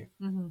 definitely.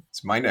 Mm-hmm.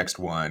 So my next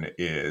one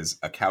is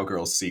A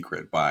Cowgirl's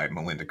Secret by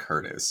Melinda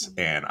Curtis.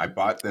 And I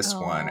bought this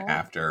one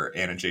after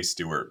Anna J.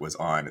 Stewart was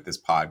on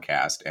this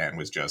podcast and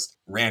was just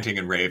ranting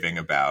and raving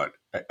about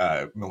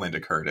Melinda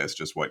Curtis,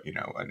 just what,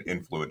 an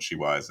influence she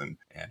was and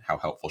how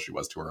helpful she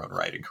was to her own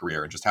writing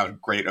career and just how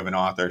great of an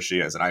author she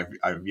is. And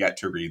I've yet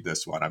to read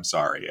this one. I'm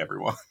sorry,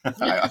 everyone.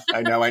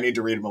 I know I need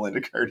to read Melinda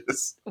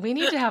Curtis. We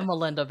need to have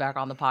Melinda back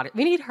on the podcast.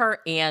 We need her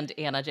and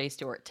Anna J.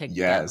 Stewart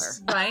together.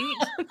 Yes. Right?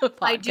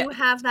 I do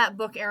have that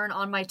book, Erin,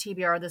 on my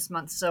TBR this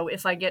month. So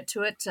if I get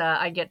to it,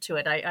 I get to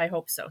it. I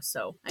hope so.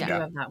 So I do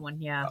have that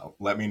one. Yeah. Well,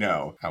 let me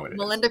know how it is.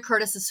 Melinda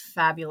Curtis is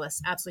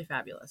fabulous. Absolutely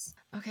fabulous.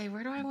 Okay,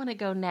 where do I want to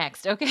go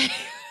next? Okay.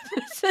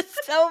 This is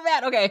so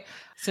bad. Okay.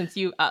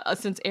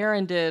 Since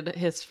Aaron did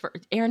his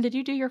first, Aaron, did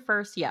you do your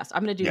first? Yes.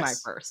 I'm going to do my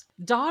first.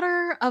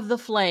 Daughter of the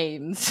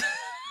Flames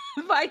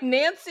by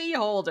Nancy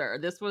Holder.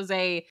 This was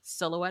a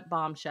silhouette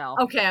bombshell.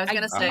 Okay, I was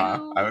going to say.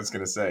 I was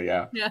going to say,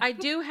 yeah. I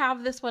do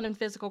have this one in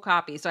physical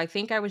copy, so I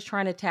think I was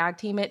trying to tag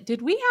team it.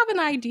 Did we have an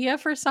idea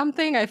for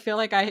something? I feel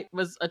like I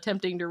was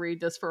attempting to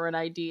read this for an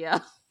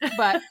idea,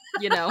 but,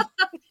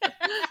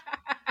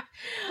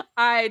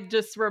 I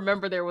just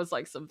remember there was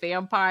like some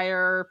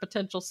vampire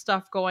potential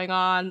stuff going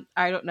on.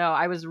 I don't know.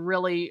 I was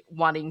really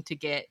wanting to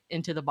get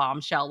into the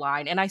bombshell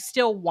line, and I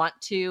still want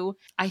to.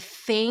 I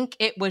think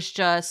it was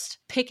just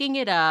picking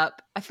it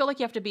up. I feel like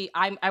you have to be,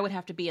 I would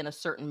have to be in a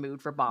certain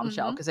mood for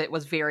bombshell because it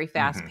was very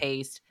fast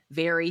paced,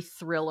 very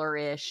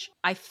thriller-ish.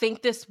 I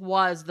think this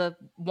was the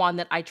one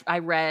that I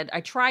read.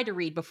 I tried to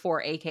read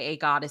before AKA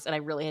Goddess, and I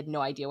really had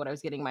no idea what I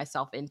was getting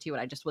myself into, and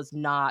I just was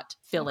not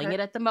feeling it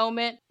at the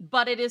moment.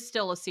 But it is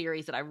still a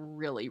series that I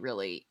really,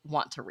 really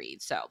want to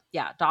read. So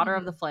yeah, Daughter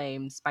of the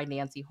Flames by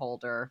Nancy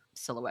Holder,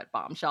 silhouette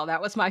bombshell.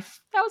 That was my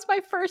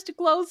first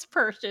Glose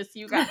purchase,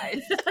 you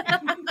guys.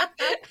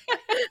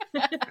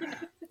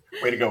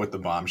 Way to go with the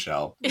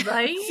bombshell.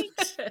 Right?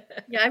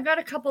 Yeah, I've got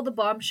a couple of the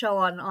bombshell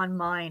on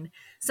mine.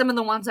 Some of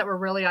the ones that were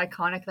really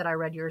iconic that I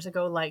read years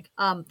ago, like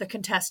The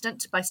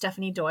Contestant by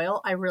Stephanie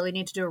Doyle. I really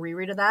need to do a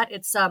reread of that.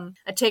 It's a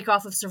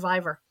takeoff of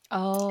Survivor.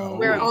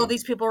 Where all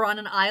these people are on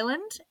an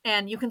island,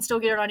 and you can still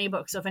get it on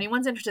ebook. So if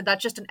anyone's interested,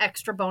 that's just an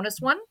extra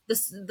bonus one.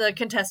 The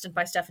Contestant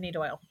by Stephanie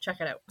Doyle. Check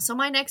it out. So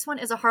my next one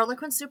is a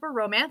Harlequin super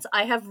romance.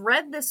 I have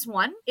read this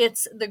one.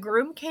 It's The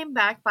Groom Came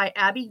Back by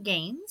Abby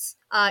Gaines.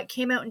 It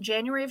came out in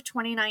January of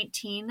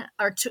 2019,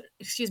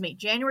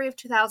 January of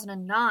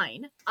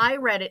 2009. I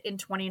read it in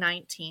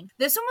 2019.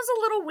 This one was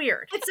a little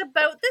weird. It's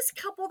about this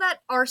couple that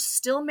are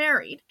still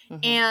married,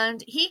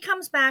 and he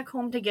comes back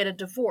home to get a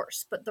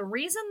divorce. But the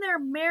reason they're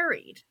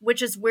married,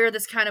 which is where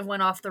this kind of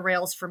went off the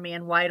rails for me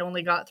and why it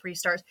only got 3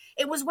 stars.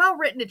 It was well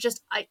written.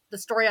 The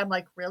story I'm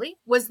like, really?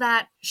 Was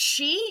that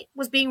she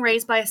was being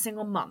raised by a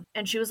single mom,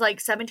 and she was like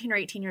 17 or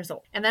 18 years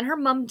old. And then her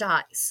mom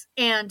dies.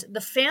 And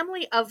the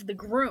family of the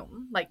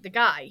groom, like the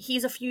guy,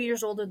 he's a few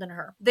years older than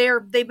her.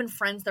 They've been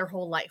friends their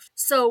whole life.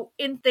 So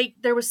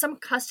there was some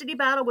custody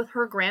battle with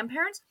her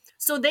grandparents.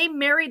 So they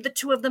married the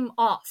two of them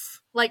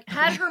off. Like,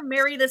 had her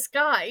marry this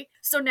guy.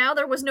 So now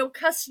there was no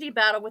custody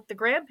battle with the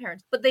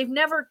grandparents. But they've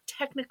never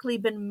technically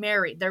been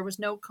married. There was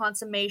no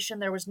consummation.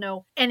 There was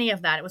no any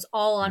of that. It was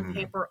all on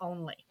paper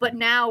only. But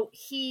now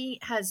he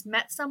has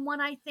met someone,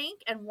 I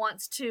think, and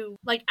wants to,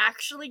 like,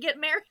 actually get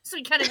married. So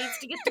he kind of needs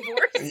to get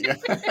divorced.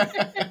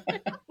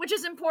 Which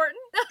is important.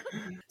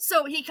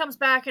 So he comes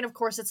back, and of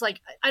course it's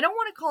like, I don't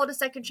want to call it a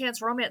second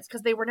chance romance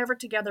because they were never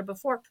together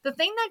before. The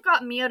thing that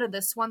got me out of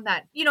this one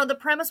that, the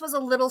premise was a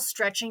little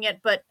stretching it,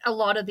 but a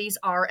lot of these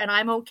are, and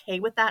I'm okay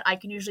with that. I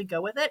can usually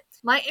go with it.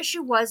 My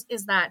issue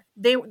is that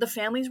the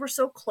families were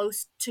so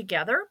close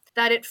together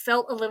that it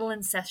felt a little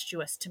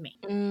incestuous to me.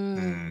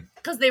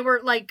 Because they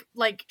were like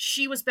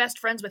she was best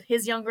friends with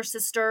his younger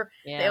sister.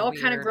 Yeah, they all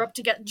kind of grew up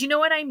together. Do you know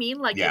what I mean?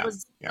 Like it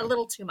was a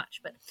little too much,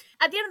 but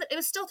at the end of it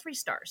was still 3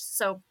 stars.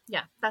 So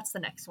yeah, that's the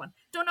next one.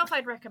 Don't know if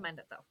I'd recommend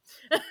it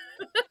though.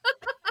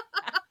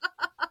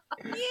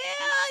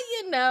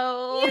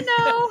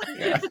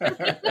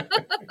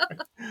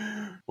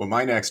 Well,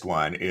 my next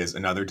one is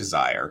Another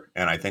Desire,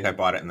 and I think I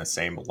bought it in the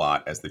same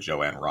lot as the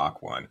Joanne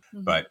Rock one,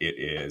 but it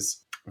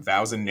is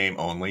Vows in Name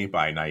Only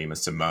by Naima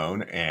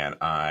Simone, and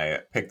I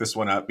picked this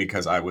one up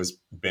because I was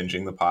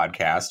binging the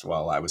podcast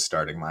while I was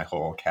starting my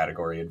whole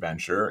category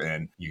adventure,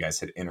 and you guys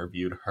had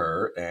interviewed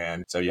her,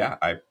 and so yeah,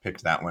 I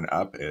picked that one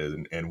up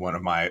in one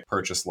of my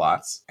purchase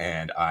lots,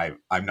 and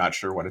I'm not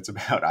sure what it's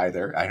about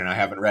either. I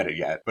haven't read it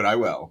yet, but I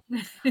will.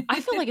 I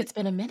feel like it's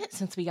been a minute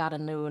since we got a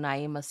new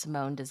Naima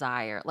Simone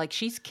Desire. Like,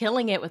 she's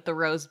killing it with the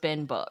Rose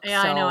Bend books.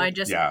 Yeah, so, I know. I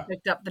just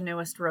picked up the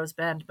newest Rose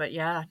Bend, but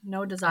yeah,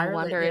 no Desire. I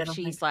wonder if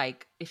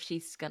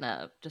she's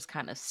gonna just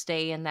kind of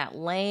stay in that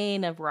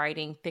lane of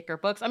writing thicker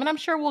books. I mean, I'm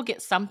sure we'll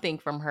get something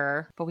from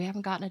her, but we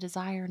haven't gotten a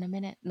desire in a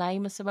minute.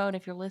 Naima Simone,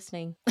 if you're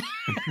listening.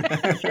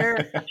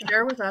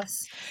 Share with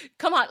us.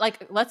 Come on,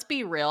 like, let's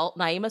be real.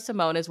 Naima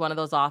Simone is one of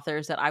those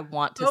authors that I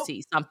want to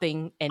see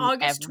something in.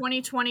 August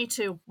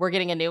 2022. We're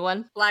getting a new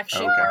one? Black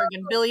Sheep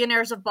Oregon,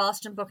 Billionaires of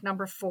Boston, book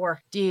number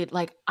 4. Dude,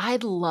 like,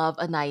 I'd love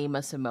a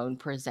Naima Simone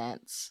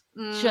Presents.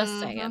 Just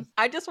saying.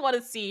 I just want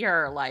to see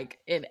her, like,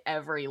 in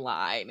every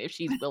line if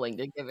she's willing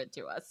to give it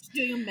to us.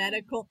 Doing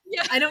medical.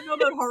 Yeah. I don't know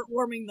about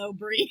heartwarming, though,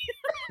 Brie.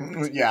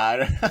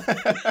 Yeah.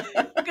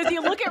 Because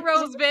you look at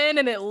Rose Vin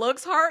and it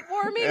looks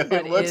heartwarming,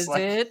 but is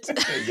like, it?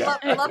 Yeah.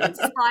 Love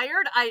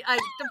inspired. I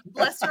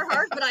bless her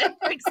heart, but I don't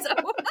think so.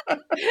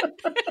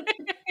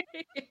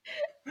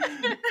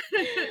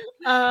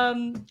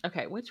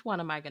 Okay, which one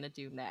am I going to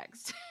do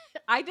next?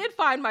 I did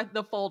find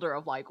the folder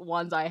of like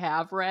ones I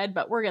have read,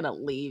 but we're going to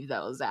leave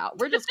those out.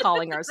 We're just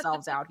calling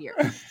ourselves out here.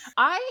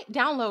 I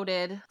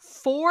downloaded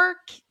four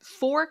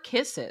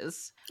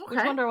Kisses. Okay.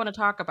 Which one do I want to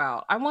talk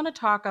about? I want to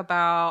talk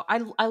about,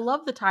 I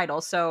love the title.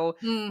 So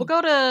we'll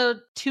go to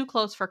Too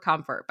Close for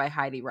Comfort by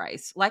Heidi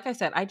Rice. Like I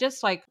said, I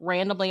just like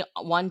randomly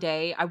one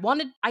day,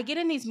 I get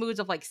in these moods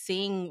of like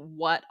seeing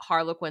what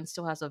Harlequin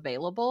still has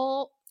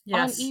available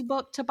on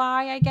ebook to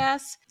buy, I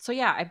guess. So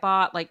yeah, I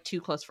bought like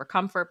Too Close for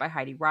Comfort by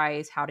Heidi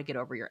Rice, How to Get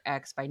Over Your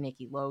Ex by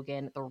Nikki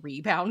Logan, The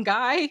Rebound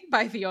Guy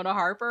by Fiona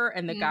Harper,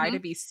 and The Guy to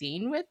Be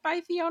Seen With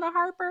by Fiona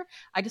Harper.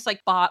 I just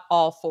like bought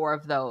all 4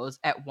 of those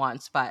at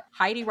once. But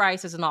Heidi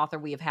Rice is an author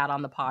we have had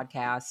on the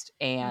podcast,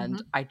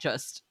 and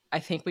I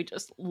think we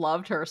just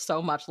loved her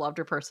so much, loved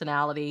her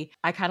personality.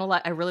 I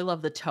really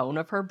love the tone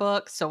of her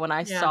book. So when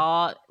I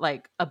saw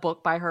like a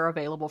book by her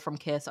available from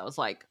Kiss, I was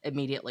like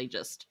immediately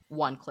just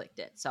one-clicked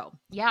it. So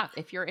yeah,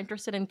 if you're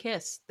interested in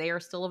Kiss, they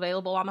are still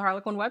available on the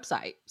Harlequin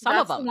website. Some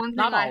of them. That's one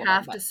thing I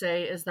have to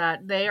say is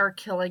that they are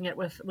killing it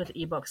with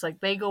ebooks.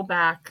 Like they go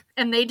back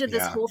and they did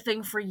this whole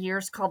thing for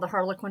years called the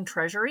Harlequin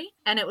Treasury.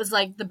 And it was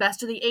like the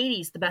best of the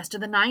 80s, the best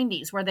of the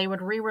 90s, where they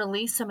would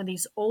re-release some of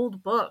these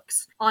old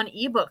books on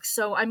ebooks.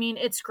 So, I mean,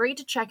 it's great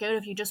to check out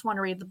if you just want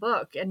to read the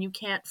book and you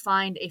can't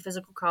find a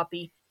physical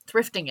copy,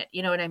 thrifting it,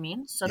 you know what I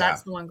mean? So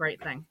that's the one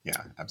great thing.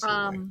 Yeah,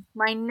 absolutely.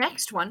 My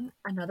next one,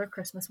 another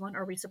Christmas one.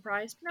 Are we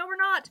surprised? No, we're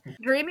not.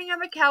 Dreaming of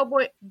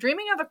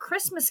a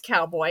Christmas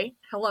Cowboy.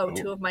 Hello,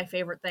 2 of my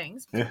favorite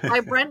things. By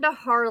Brenda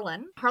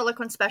Harlan.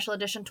 Harlequin Special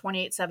Edition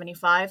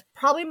 2875.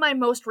 Probably my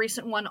most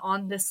recent one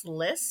on this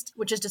list,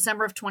 which is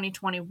December of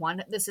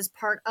 2021. This is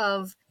part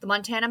of the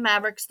Montana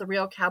Mavericks, The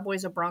Real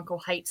Cowboys of Bronco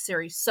Heights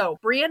series. So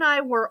Brie and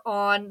I were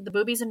on the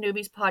Boobies and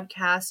Newbies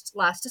podcast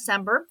last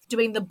December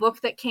doing the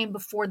book that came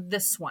before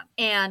this one.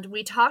 And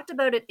we talked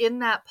about it in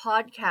that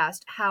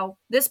podcast, how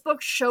this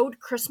book showed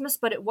Christmas,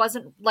 but it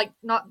wasn't like,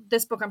 not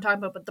this book I'm talking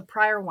about, but the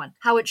prior one,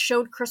 how it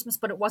showed Christmas,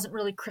 but it wasn't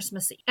really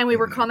Christmassy. And we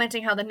were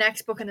commenting how the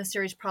next book in the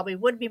series probably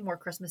would be more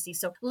Christmassy.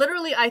 So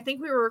literally, I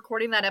think we were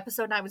recording that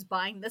episode and I was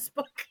buying this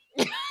book.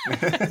 I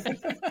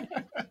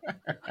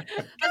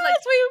was like,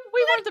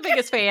 we weren't the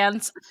biggest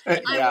fans.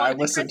 I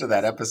listened to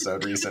that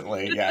episode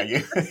recently. Yeah,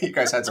 you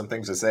guys had some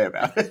things to say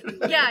about it.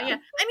 Yeah. I mean,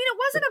 it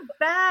wasn't a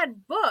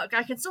bad book.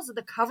 I can still say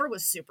the cover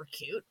was super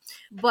cute.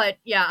 But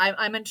yeah,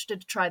 I'm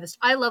interested to try this.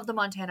 I love the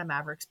Montana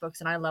Mavericks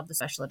books and I love the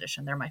special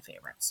edition. They're my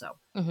favorite. So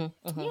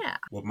yeah.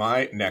 Well,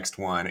 my next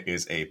one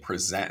is a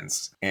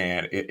presents,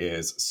 and it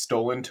is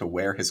Stolen to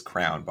Wear His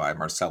Crown by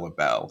Marcella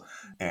Bell.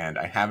 And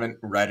I haven't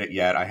read it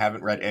yet. I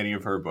haven't read any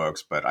of her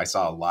books, but I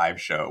saw a live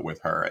show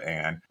with her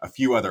and a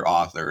few other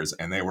authors,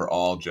 and they were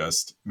all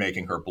just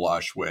making her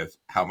blush with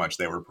how much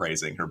they were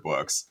praising her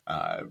books.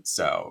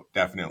 So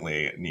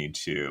definitely need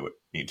to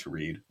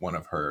read one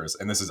of hers.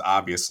 And this is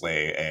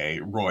obviously a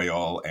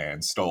royal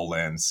and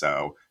stolen,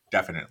 so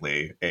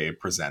definitely a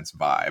presents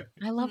vibe.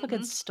 I love a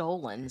good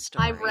stolen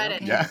story. I read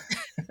it. Yeah.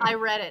 I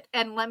read it.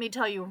 And let me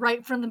tell you,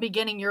 right from the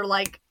beginning, you're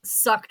like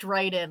sucked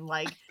right in.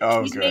 Like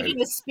she's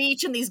making a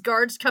speech and these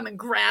guards come and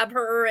grab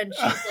her and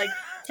she's like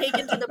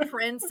taken to the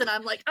prince. And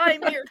I'm like,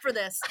 I'm here for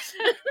this.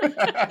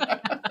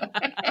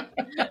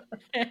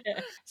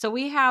 So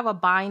we have a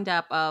bind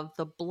up of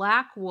The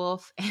Black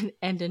Wolf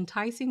and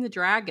Enticing the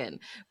Dragon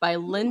by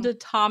Linda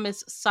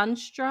Thomas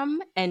Sundstrom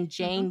and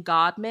Jane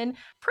Godman.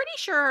 Pretty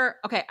sure,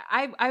 okay,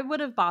 I would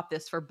have bought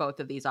this for both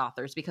of these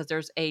authors because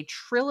there's a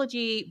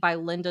trilogy by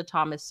Linda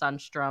Thomas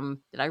Sundstrom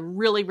that I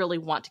really, really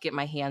want to get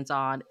my hands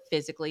on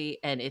physically,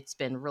 and it's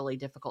been really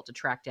difficult to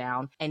track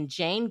down. And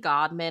Jane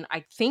Godman,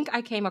 I think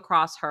I came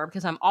across her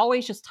because I'm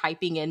always just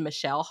typing in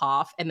Michelle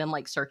Hoff and then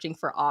like searching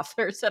for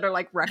authors that are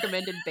like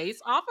recommended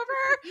based off of her.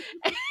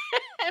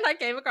 And I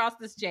came across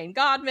this Jane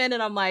Godman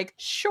and I'm like,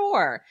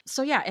 sure.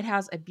 So yeah, it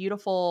has a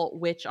beautiful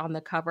witch on the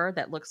cover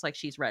that looks like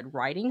she's Red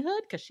Riding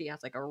Hood because she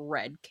has like a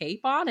red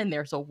cape on and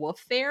there's a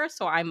wolf there.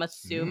 So I'm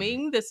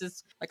assuming this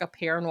is like a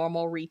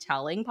paranormal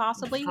retelling,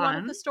 possibly one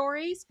of the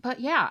stories. But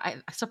yeah,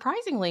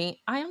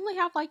 surprisingly, I only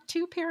have like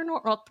three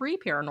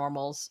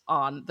paranormals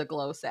on the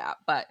Glose app.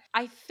 But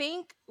I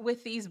think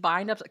with these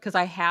bind ups, because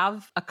I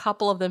have a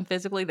couple of them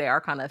physically, they are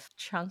kind of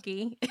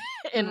chunky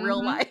in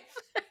real life.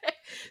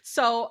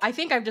 So I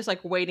think I'm just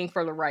like waiting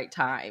for the right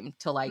time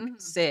to like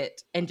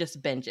sit and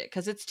just binge it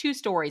because it's 2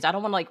 stories. I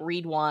don't want to like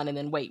read one and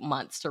then wait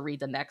months to read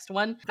the next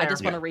one. I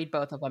just want to read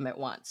both of them at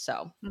once.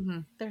 So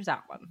there's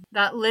that one.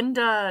 That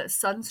Linda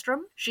Sundstrom,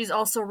 she's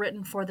also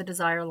written for the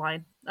Desire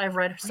line. I've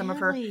read some of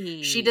her.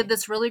 She did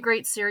this really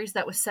great series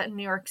that was set in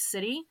New York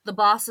City. The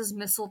Boss's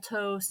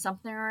Mistletoe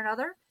something or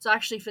another. It's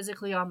actually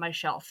physically on my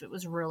shelf. It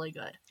was really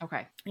good.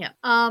 Okay. Yeah.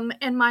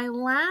 And my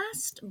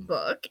last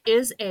book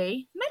is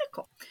a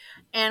medical.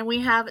 And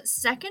we have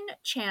Second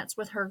Chance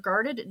with Her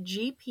Guarded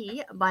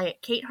GP by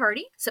Kate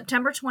Hardy.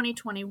 September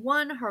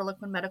 2021,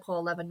 Harlequin Medical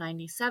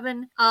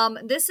 1197.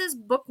 This is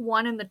book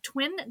 1 in the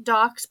Twin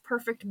Docs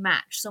Perfect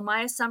Match. So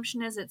my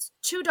assumption is it's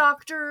 2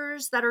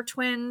 doctors that are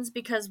twins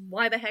because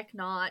why the heck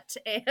not?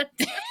 And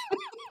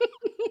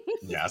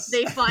yes,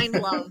 they find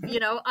love.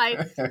 You know,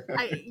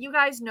 you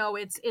guys know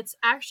it's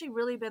actually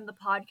really been the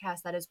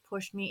podcast that has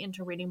pushed me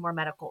into reading more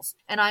medicals,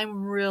 and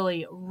I'm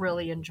really,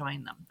 really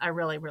enjoying them. I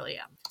really, really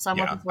am. So I'm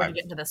looking forward to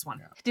getting to this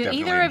one. Did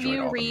either of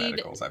you read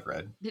medicals I've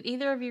read? Did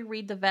either of you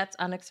read The Vet's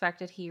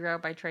Unexpected Hero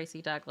by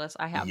Tracy Douglas?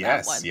 I have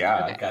yes, that one.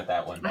 Yeah, okay. I've got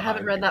that one. I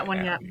haven't read that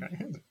one yet.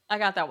 I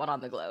got that one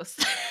on the Glose.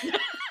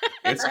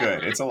 It's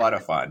good. It's a lot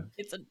of fun.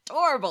 It's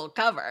adorable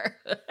cover.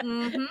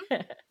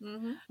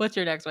 What's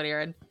your next one,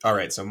 Aaron? All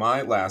right. So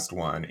my last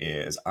one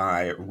is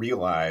I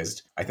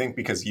realized, I think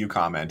because you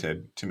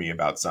commented to me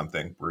about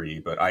something,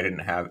 Brie, but I didn't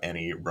have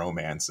any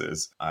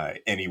romances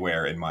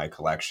anywhere in my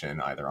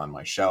collection, either on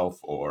my shelf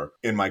or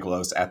in my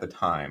Glose at the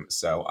time.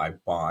 So I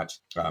bought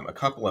a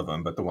couple of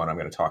them, but the one I'm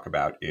going to talk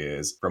about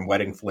is From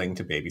Wedding Fling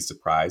to Baby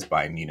Surprise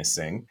by Nina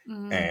Singh.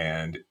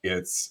 And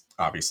it's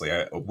obviously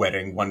a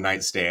wedding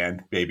one-night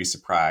stand baby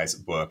surprise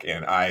book,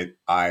 and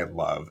I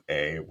love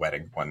a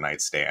wedding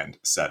one-night stand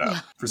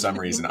setup. For some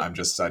reason, I'm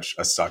just such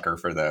a sucker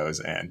for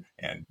those, and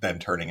them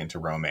turning into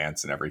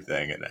romance and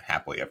everything, and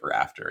happily ever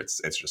after.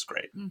 It's just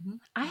great.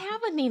 I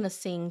have a Nina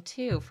Singh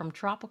too, From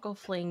Tropical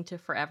Fling to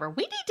Forever.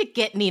 We need to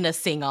get Nina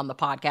Singh on the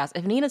podcast.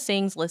 If Nina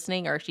Singh's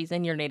listening or she's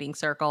in your knitting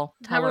circle,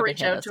 tell her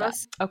reach out to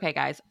us. Okay,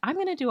 guys, I'm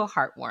going to do a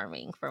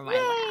heartwarming for my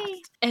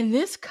last. And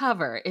this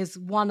cover is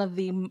one of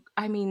the,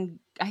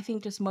 I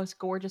think just most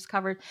gorgeous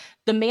cover.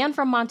 The Man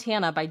from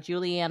Montana by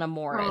Juliana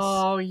Morris.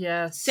 Oh,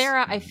 yes.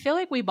 Sarah, I feel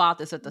like we bought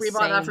this at the same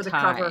time. We bought that for the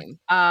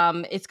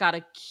cover. It's got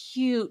a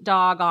cute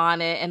dog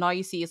on it, and all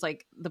you see is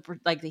like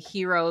the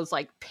hero's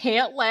like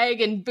pant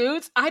leg and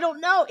boots. I don't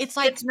know. It's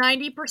like it's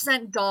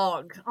 90%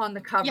 dog on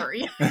the cover.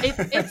 Yeah.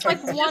 It's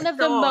like one of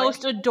the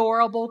most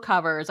adorable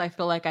covers I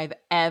feel like I've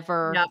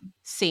ever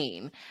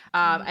seen.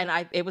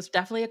 And it was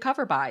definitely a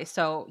cover buy.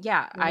 So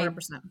yeah, 100%.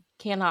 I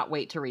cannot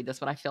wait to read this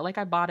one. I feel like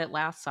I bought it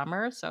last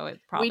summer, so it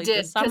probably we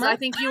did, because I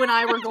think you and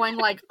I were going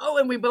like, oh,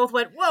 and we both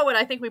went, whoa, and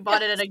I think we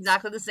bought it at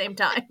exactly the same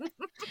time.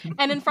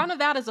 And in front of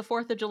that is a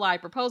 4th of July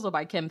Proposal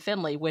by Kim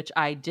Finley, which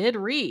I did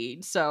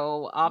read.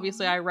 So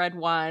obviously I read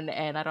one,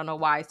 and I don't know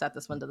why I set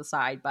this one to the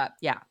side, but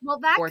yeah, well,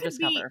 that gorgeous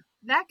cover.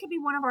 That could be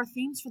one of our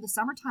themes for the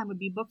summertime, would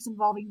be books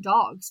involving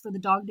dogs for the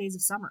dog days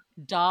of summer.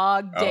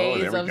 Dog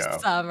days of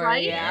summer,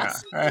 right?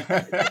 Yes.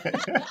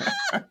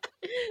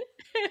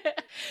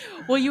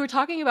 Well, you were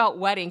talking about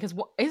wedding, because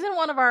isn't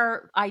one of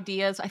our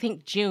ideas, I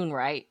think June,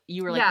 right?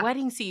 You were like,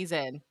 wedding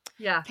season.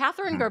 Yeah.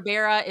 Catherine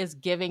Gerbera is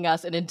giving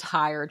us an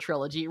entire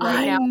trilogy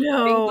right now. I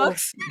know.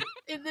 Books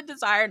in the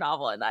Desire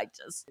novel, and I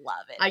just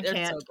love it. I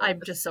can't. So I'm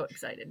just so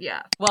excited.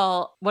 Yeah.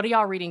 Well, what are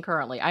y'all reading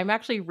currently? I'm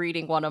actually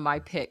reading one of my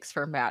picks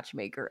for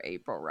Matchmaker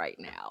April right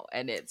now,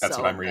 and that's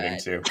what I'm reading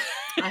too.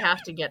 I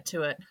have to get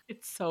to it.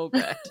 It's so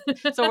good.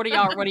 So what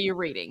are you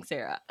reading,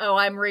 Sarah? Oh,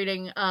 I'm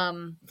reading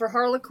for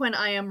Harlequin.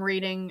 I am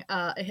reading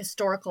a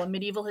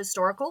medieval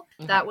historical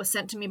that was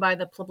sent to me by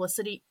the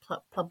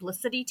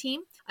publicity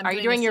team. Are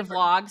you doing your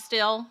vlog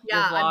still?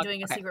 Yeah, I'm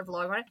doing a secret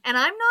vlog on it. And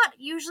I'm not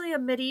usually a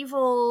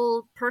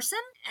medieval person,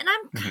 and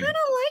I'm kind of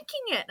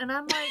liking it. And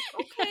I'm like,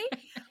 okay.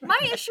 My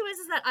issue is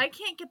that I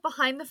can't get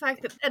behind the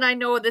fact that, and I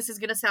know this is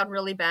going to sound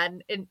really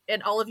bad,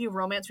 and all of you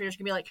romance readers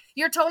can be like,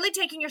 you're totally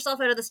taking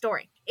yourself out of the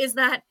story, is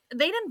that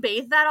they didn't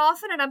bathe that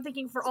often, and I'm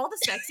thinking for all the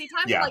sexy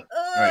time, I'm like,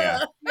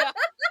 ugh.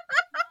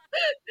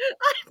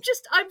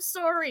 I'm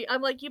sorry.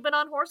 I'm like, you've been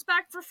on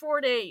horseback for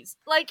 4 days.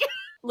 Like,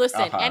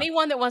 listen,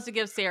 anyone that wants to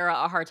give Sarah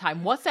a hard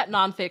time, what's that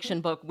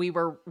nonfiction book we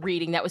were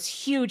reading that was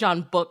huge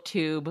on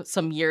BookTube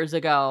some years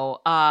ago?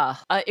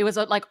 It was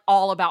like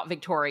all about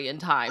Victorian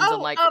times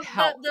and like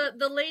how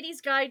the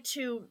Lady's Guide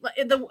to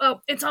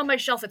it's on my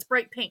shelf. It's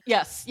bright pink.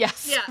 Yes. Yeah,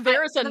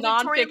 there's a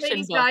nonfiction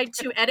Lady's book. Guide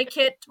to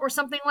Etiquette or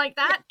something like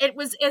that. It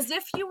was as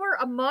if you were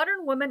a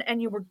modern woman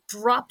and you were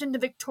dropped into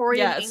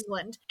Victorian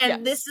England,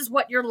 and this is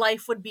what your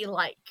life would be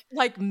like.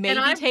 Like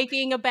maybe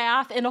taking a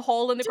bath in a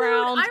hole in the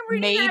ground. I'm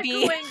reading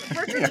maybe. that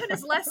going, Bridgerton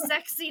is less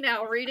sexy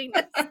now reading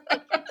this.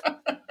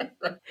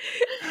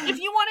 If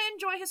you want to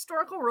enjoy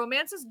historical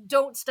romances,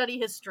 don't study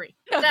history.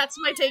 That's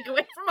my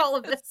takeaway from all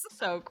of this.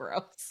 So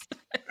gross.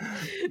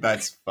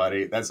 That's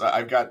funny.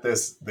 I've got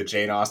the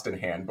Jane Austen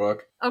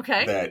handbook.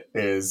 Okay. That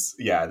is,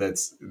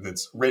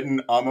 that's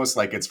written almost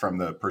like it's from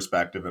the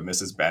perspective of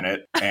Mrs.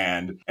 Bennet,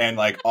 and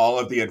like all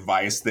of the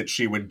advice that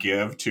she would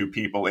give to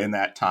people in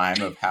that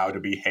time of how to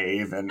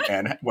behave and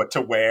what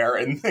to wear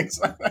and things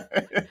like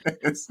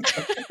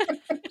that.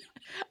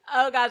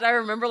 Oh gosh, I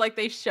remember like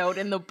they showed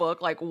in the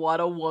book like what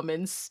a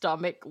woman's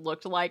stomach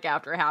looked like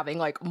after having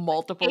like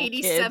multiple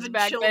 87 kids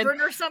back children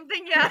then. or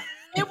something. Yeah.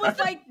 It was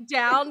like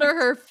down to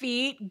her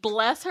feet.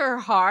 Bless her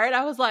heart.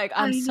 I was like,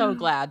 I'm so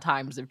glad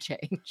times have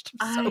changed.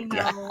 I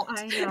know.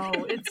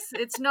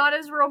 It's not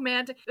as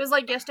romantic. It was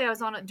like yesterday I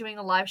was on doing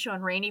a live show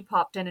and Rainey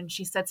popped in and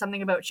she said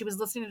something about she was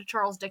listening to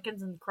Charles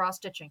Dickens and cross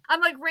stitching.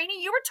 I'm like,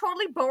 Rainey, you were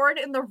totally bored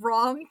in the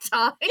wrong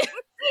time.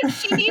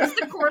 She needs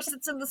the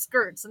corsets and the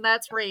skirts, and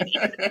that's Rainey.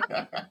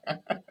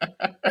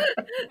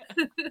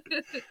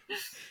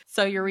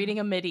 So you're reading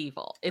a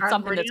medieval. It's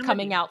something that's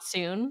coming out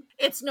soon?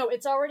 It's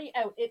already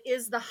out. It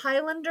is The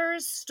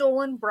Highlander's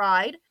Stolen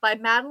Bride by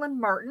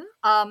Madeline Martin.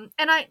 And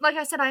like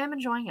I said, I am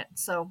enjoying it.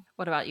 So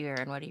what about you,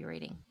 Erin? What are you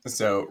reading?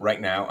 So right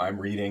now I'm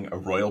reading A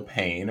Royal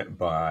Pain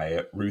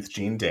by Ruth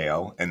Jean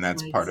Dale, and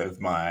that's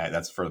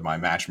that's for my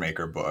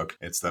matchmaker book.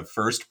 It's the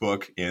first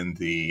book in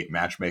the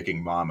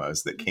Matchmaking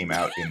Mamas that came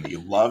out in the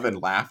Love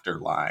and Laughter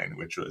line,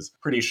 which was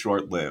pretty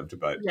short-lived,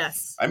 but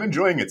yes, I'm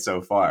enjoying it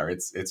so far.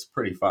 It's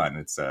pretty fun.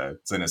 It's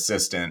an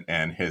assistant,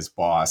 and his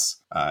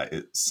boss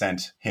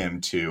sent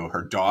him to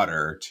her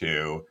daughter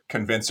to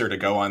convince her to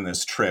go on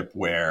this trip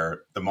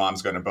where the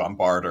mom's going to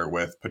bombard her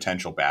with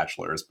potential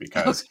bachelors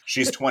because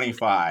she's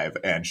 25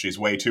 and she's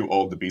way too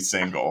old to be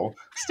single.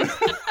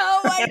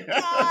 Oh my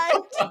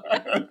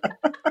God.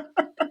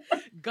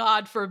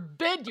 God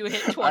forbid you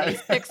hit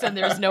 26 and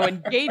there's no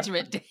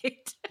engagement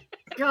date.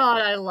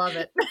 God, I love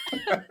it.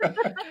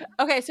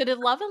 Okay, so did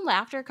Love and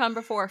Laughter come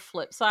before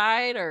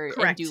Flipside or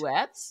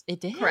duets?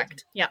 It did?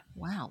 Correct. Yeah.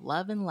 Wow,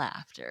 Love and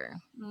Laughter.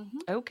 Mm-hmm.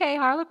 Okay,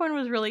 Harlequin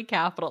was really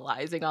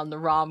capitalizing on the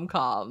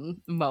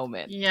rom-com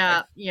moment.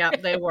 Yeah,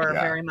 they were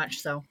very much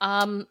so.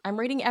 I'm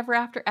reading Ever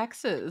After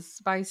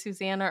Exes by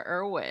Susanna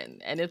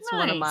Irwin, and it's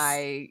one of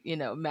my,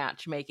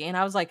 matchmaking. And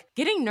I was like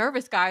getting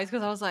nervous, guys,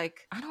 because I was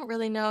like, I don't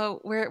really know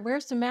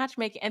where's the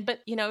matchmaking. But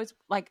it's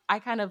like I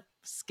kind of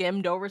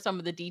skimmed over some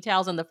of the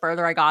details, and the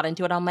further I got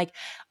into it, I'm like,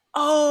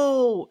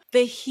 oh,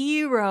 the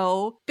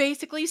hero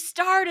basically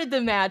started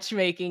the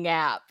matchmaking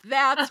app.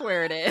 That's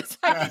where it is.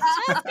 It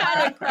just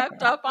kind of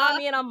crept up on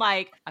me, and I'm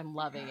like, I'm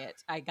loving it.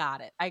 I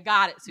got it,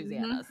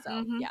 Susanna.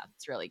 So yeah,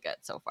 it's really good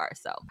so far.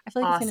 So I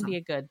feel like it's going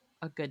to be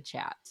a good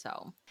chat.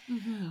 So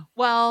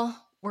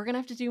well, we're going to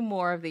have to do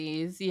more of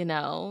these,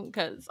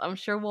 because I'm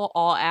sure we'll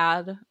all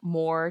add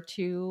more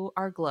to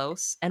our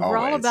Glose. And we're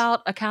all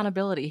about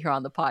accountability here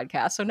on the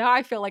podcast. So now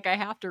I feel like I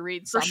have to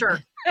read something. For sure.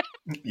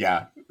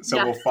 Yeah.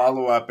 So we'll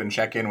follow up and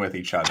check in with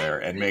each other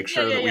and make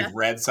sure that we've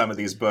read some of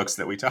these books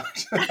that we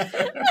talked about.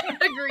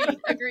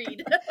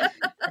 Agreed.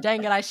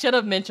 Dang it, I should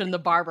have mentioned the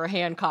Barbara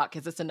Hancock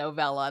because it's a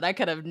novella. And I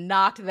could have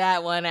knocked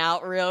that one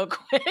out real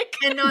quick.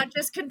 And not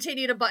just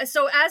continue to buy.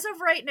 So as of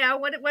right now,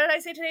 what did I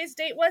say today's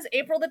date was?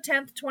 April the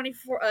 10th,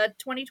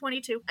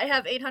 2022. I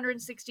have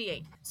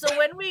 868. So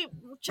when we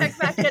check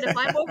back in, if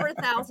I'm over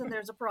 1,000,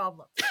 there's a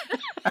problem.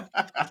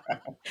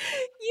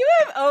 You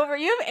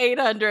have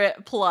 800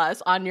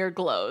 plus on your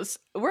Glose.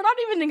 We're not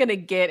even going to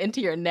get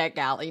into your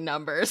NetGalley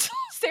numbers.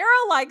 Sarah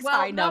likes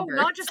high numbers.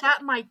 Not just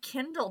that, my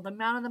Kindle, the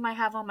amount of them I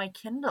have on my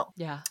Kindle.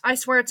 Yeah. I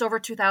swear it's over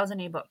 2,000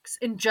 ebooks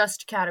in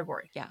just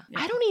category. Yeah.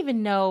 I don't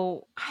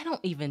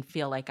even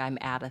feel like I'm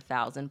at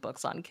 1,000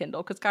 books on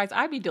Kindle because, guys,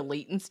 I be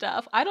deleting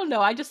stuff. I don't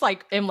know. I just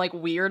am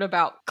weird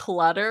about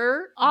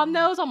clutter on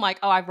those. I'm like,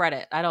 oh, I've read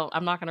it.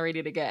 I'm not going to read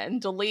it again.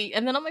 Delete.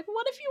 And then I'm like,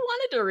 what if you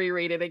wanted to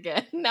reread it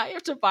again? Now you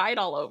have to buy it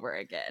all over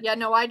again. Yeah,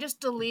 no, I just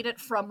delete it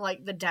from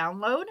the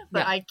download,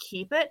 but I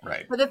keep it.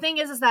 Right. But the thing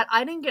is that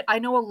I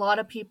know a lot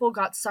of people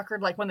got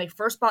suckered when they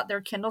first bought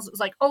their Kindles. It was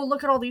like, oh,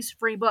 look at all these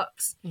free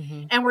books.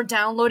 Mm-hmm. And we're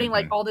downloading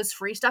all this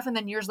free stuff. And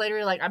then years later,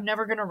 you're like, I'm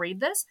never going to read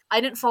this.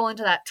 I didn't fall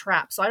into that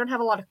trap. So I don't have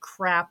a lot of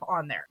crap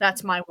on there.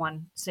 That's my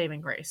one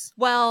saving grace.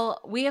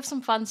 Well, we have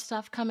some fun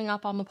stuff coming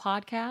up on the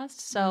podcast.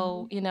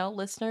 So,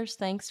 listeners,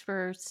 thanks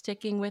for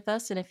sticking with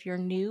us. And if you're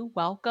new,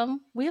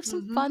 welcome. We have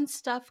some fun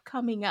stuff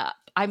coming up.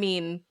 I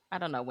mean, I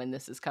don't know when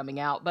this is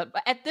coming out, but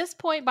at this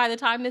point, by the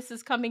time this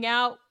is coming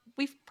out,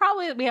 we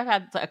have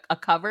had a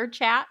cover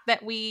chat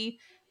that we're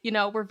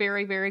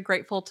very, very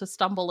grateful to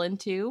stumble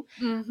into.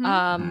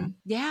 Mm-hmm.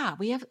 Yeah,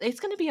 it's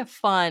going to be a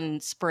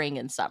fun spring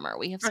and summer.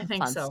 We have some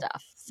fun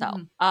stuff.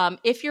 So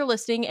if you're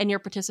listening and you're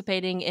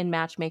participating in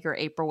Matchmaker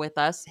April with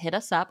us, hit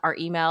us up. Our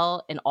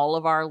email and all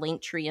of our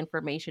link tree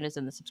information is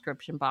in the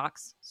subscription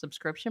box.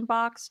 Description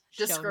box?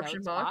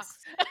 Description box.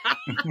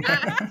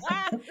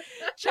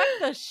 Check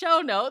the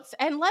show notes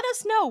and let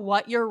us know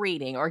what you're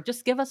reading, or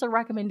just give us a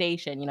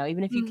recommendation. You know,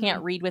 even if you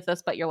can't read with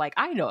us, but you're like,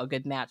 I know a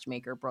good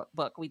Matchmaker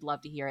book, we'd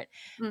love to hear it.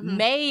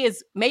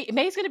 May's going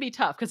to be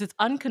tough because it's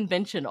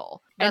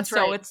unconventional. That's and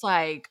so right. it's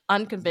like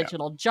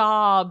unconventional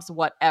jobs,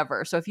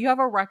 whatever. So if you have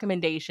a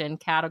recommendation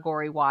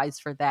category wise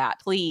for that,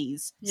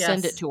 please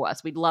send it to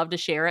us. We'd love to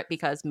share it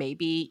because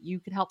maybe you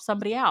could help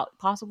somebody out,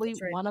 possibly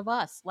one of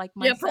us, like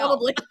myself. Yeah,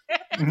 probably.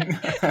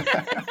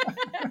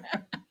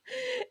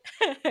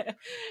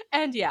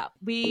 And yeah,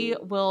 we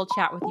will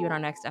chat with you in our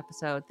next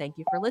episode. Thank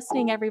you for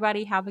listening,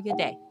 everybody. Have a good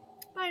day.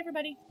 Bye,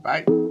 everybody.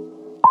 Bye.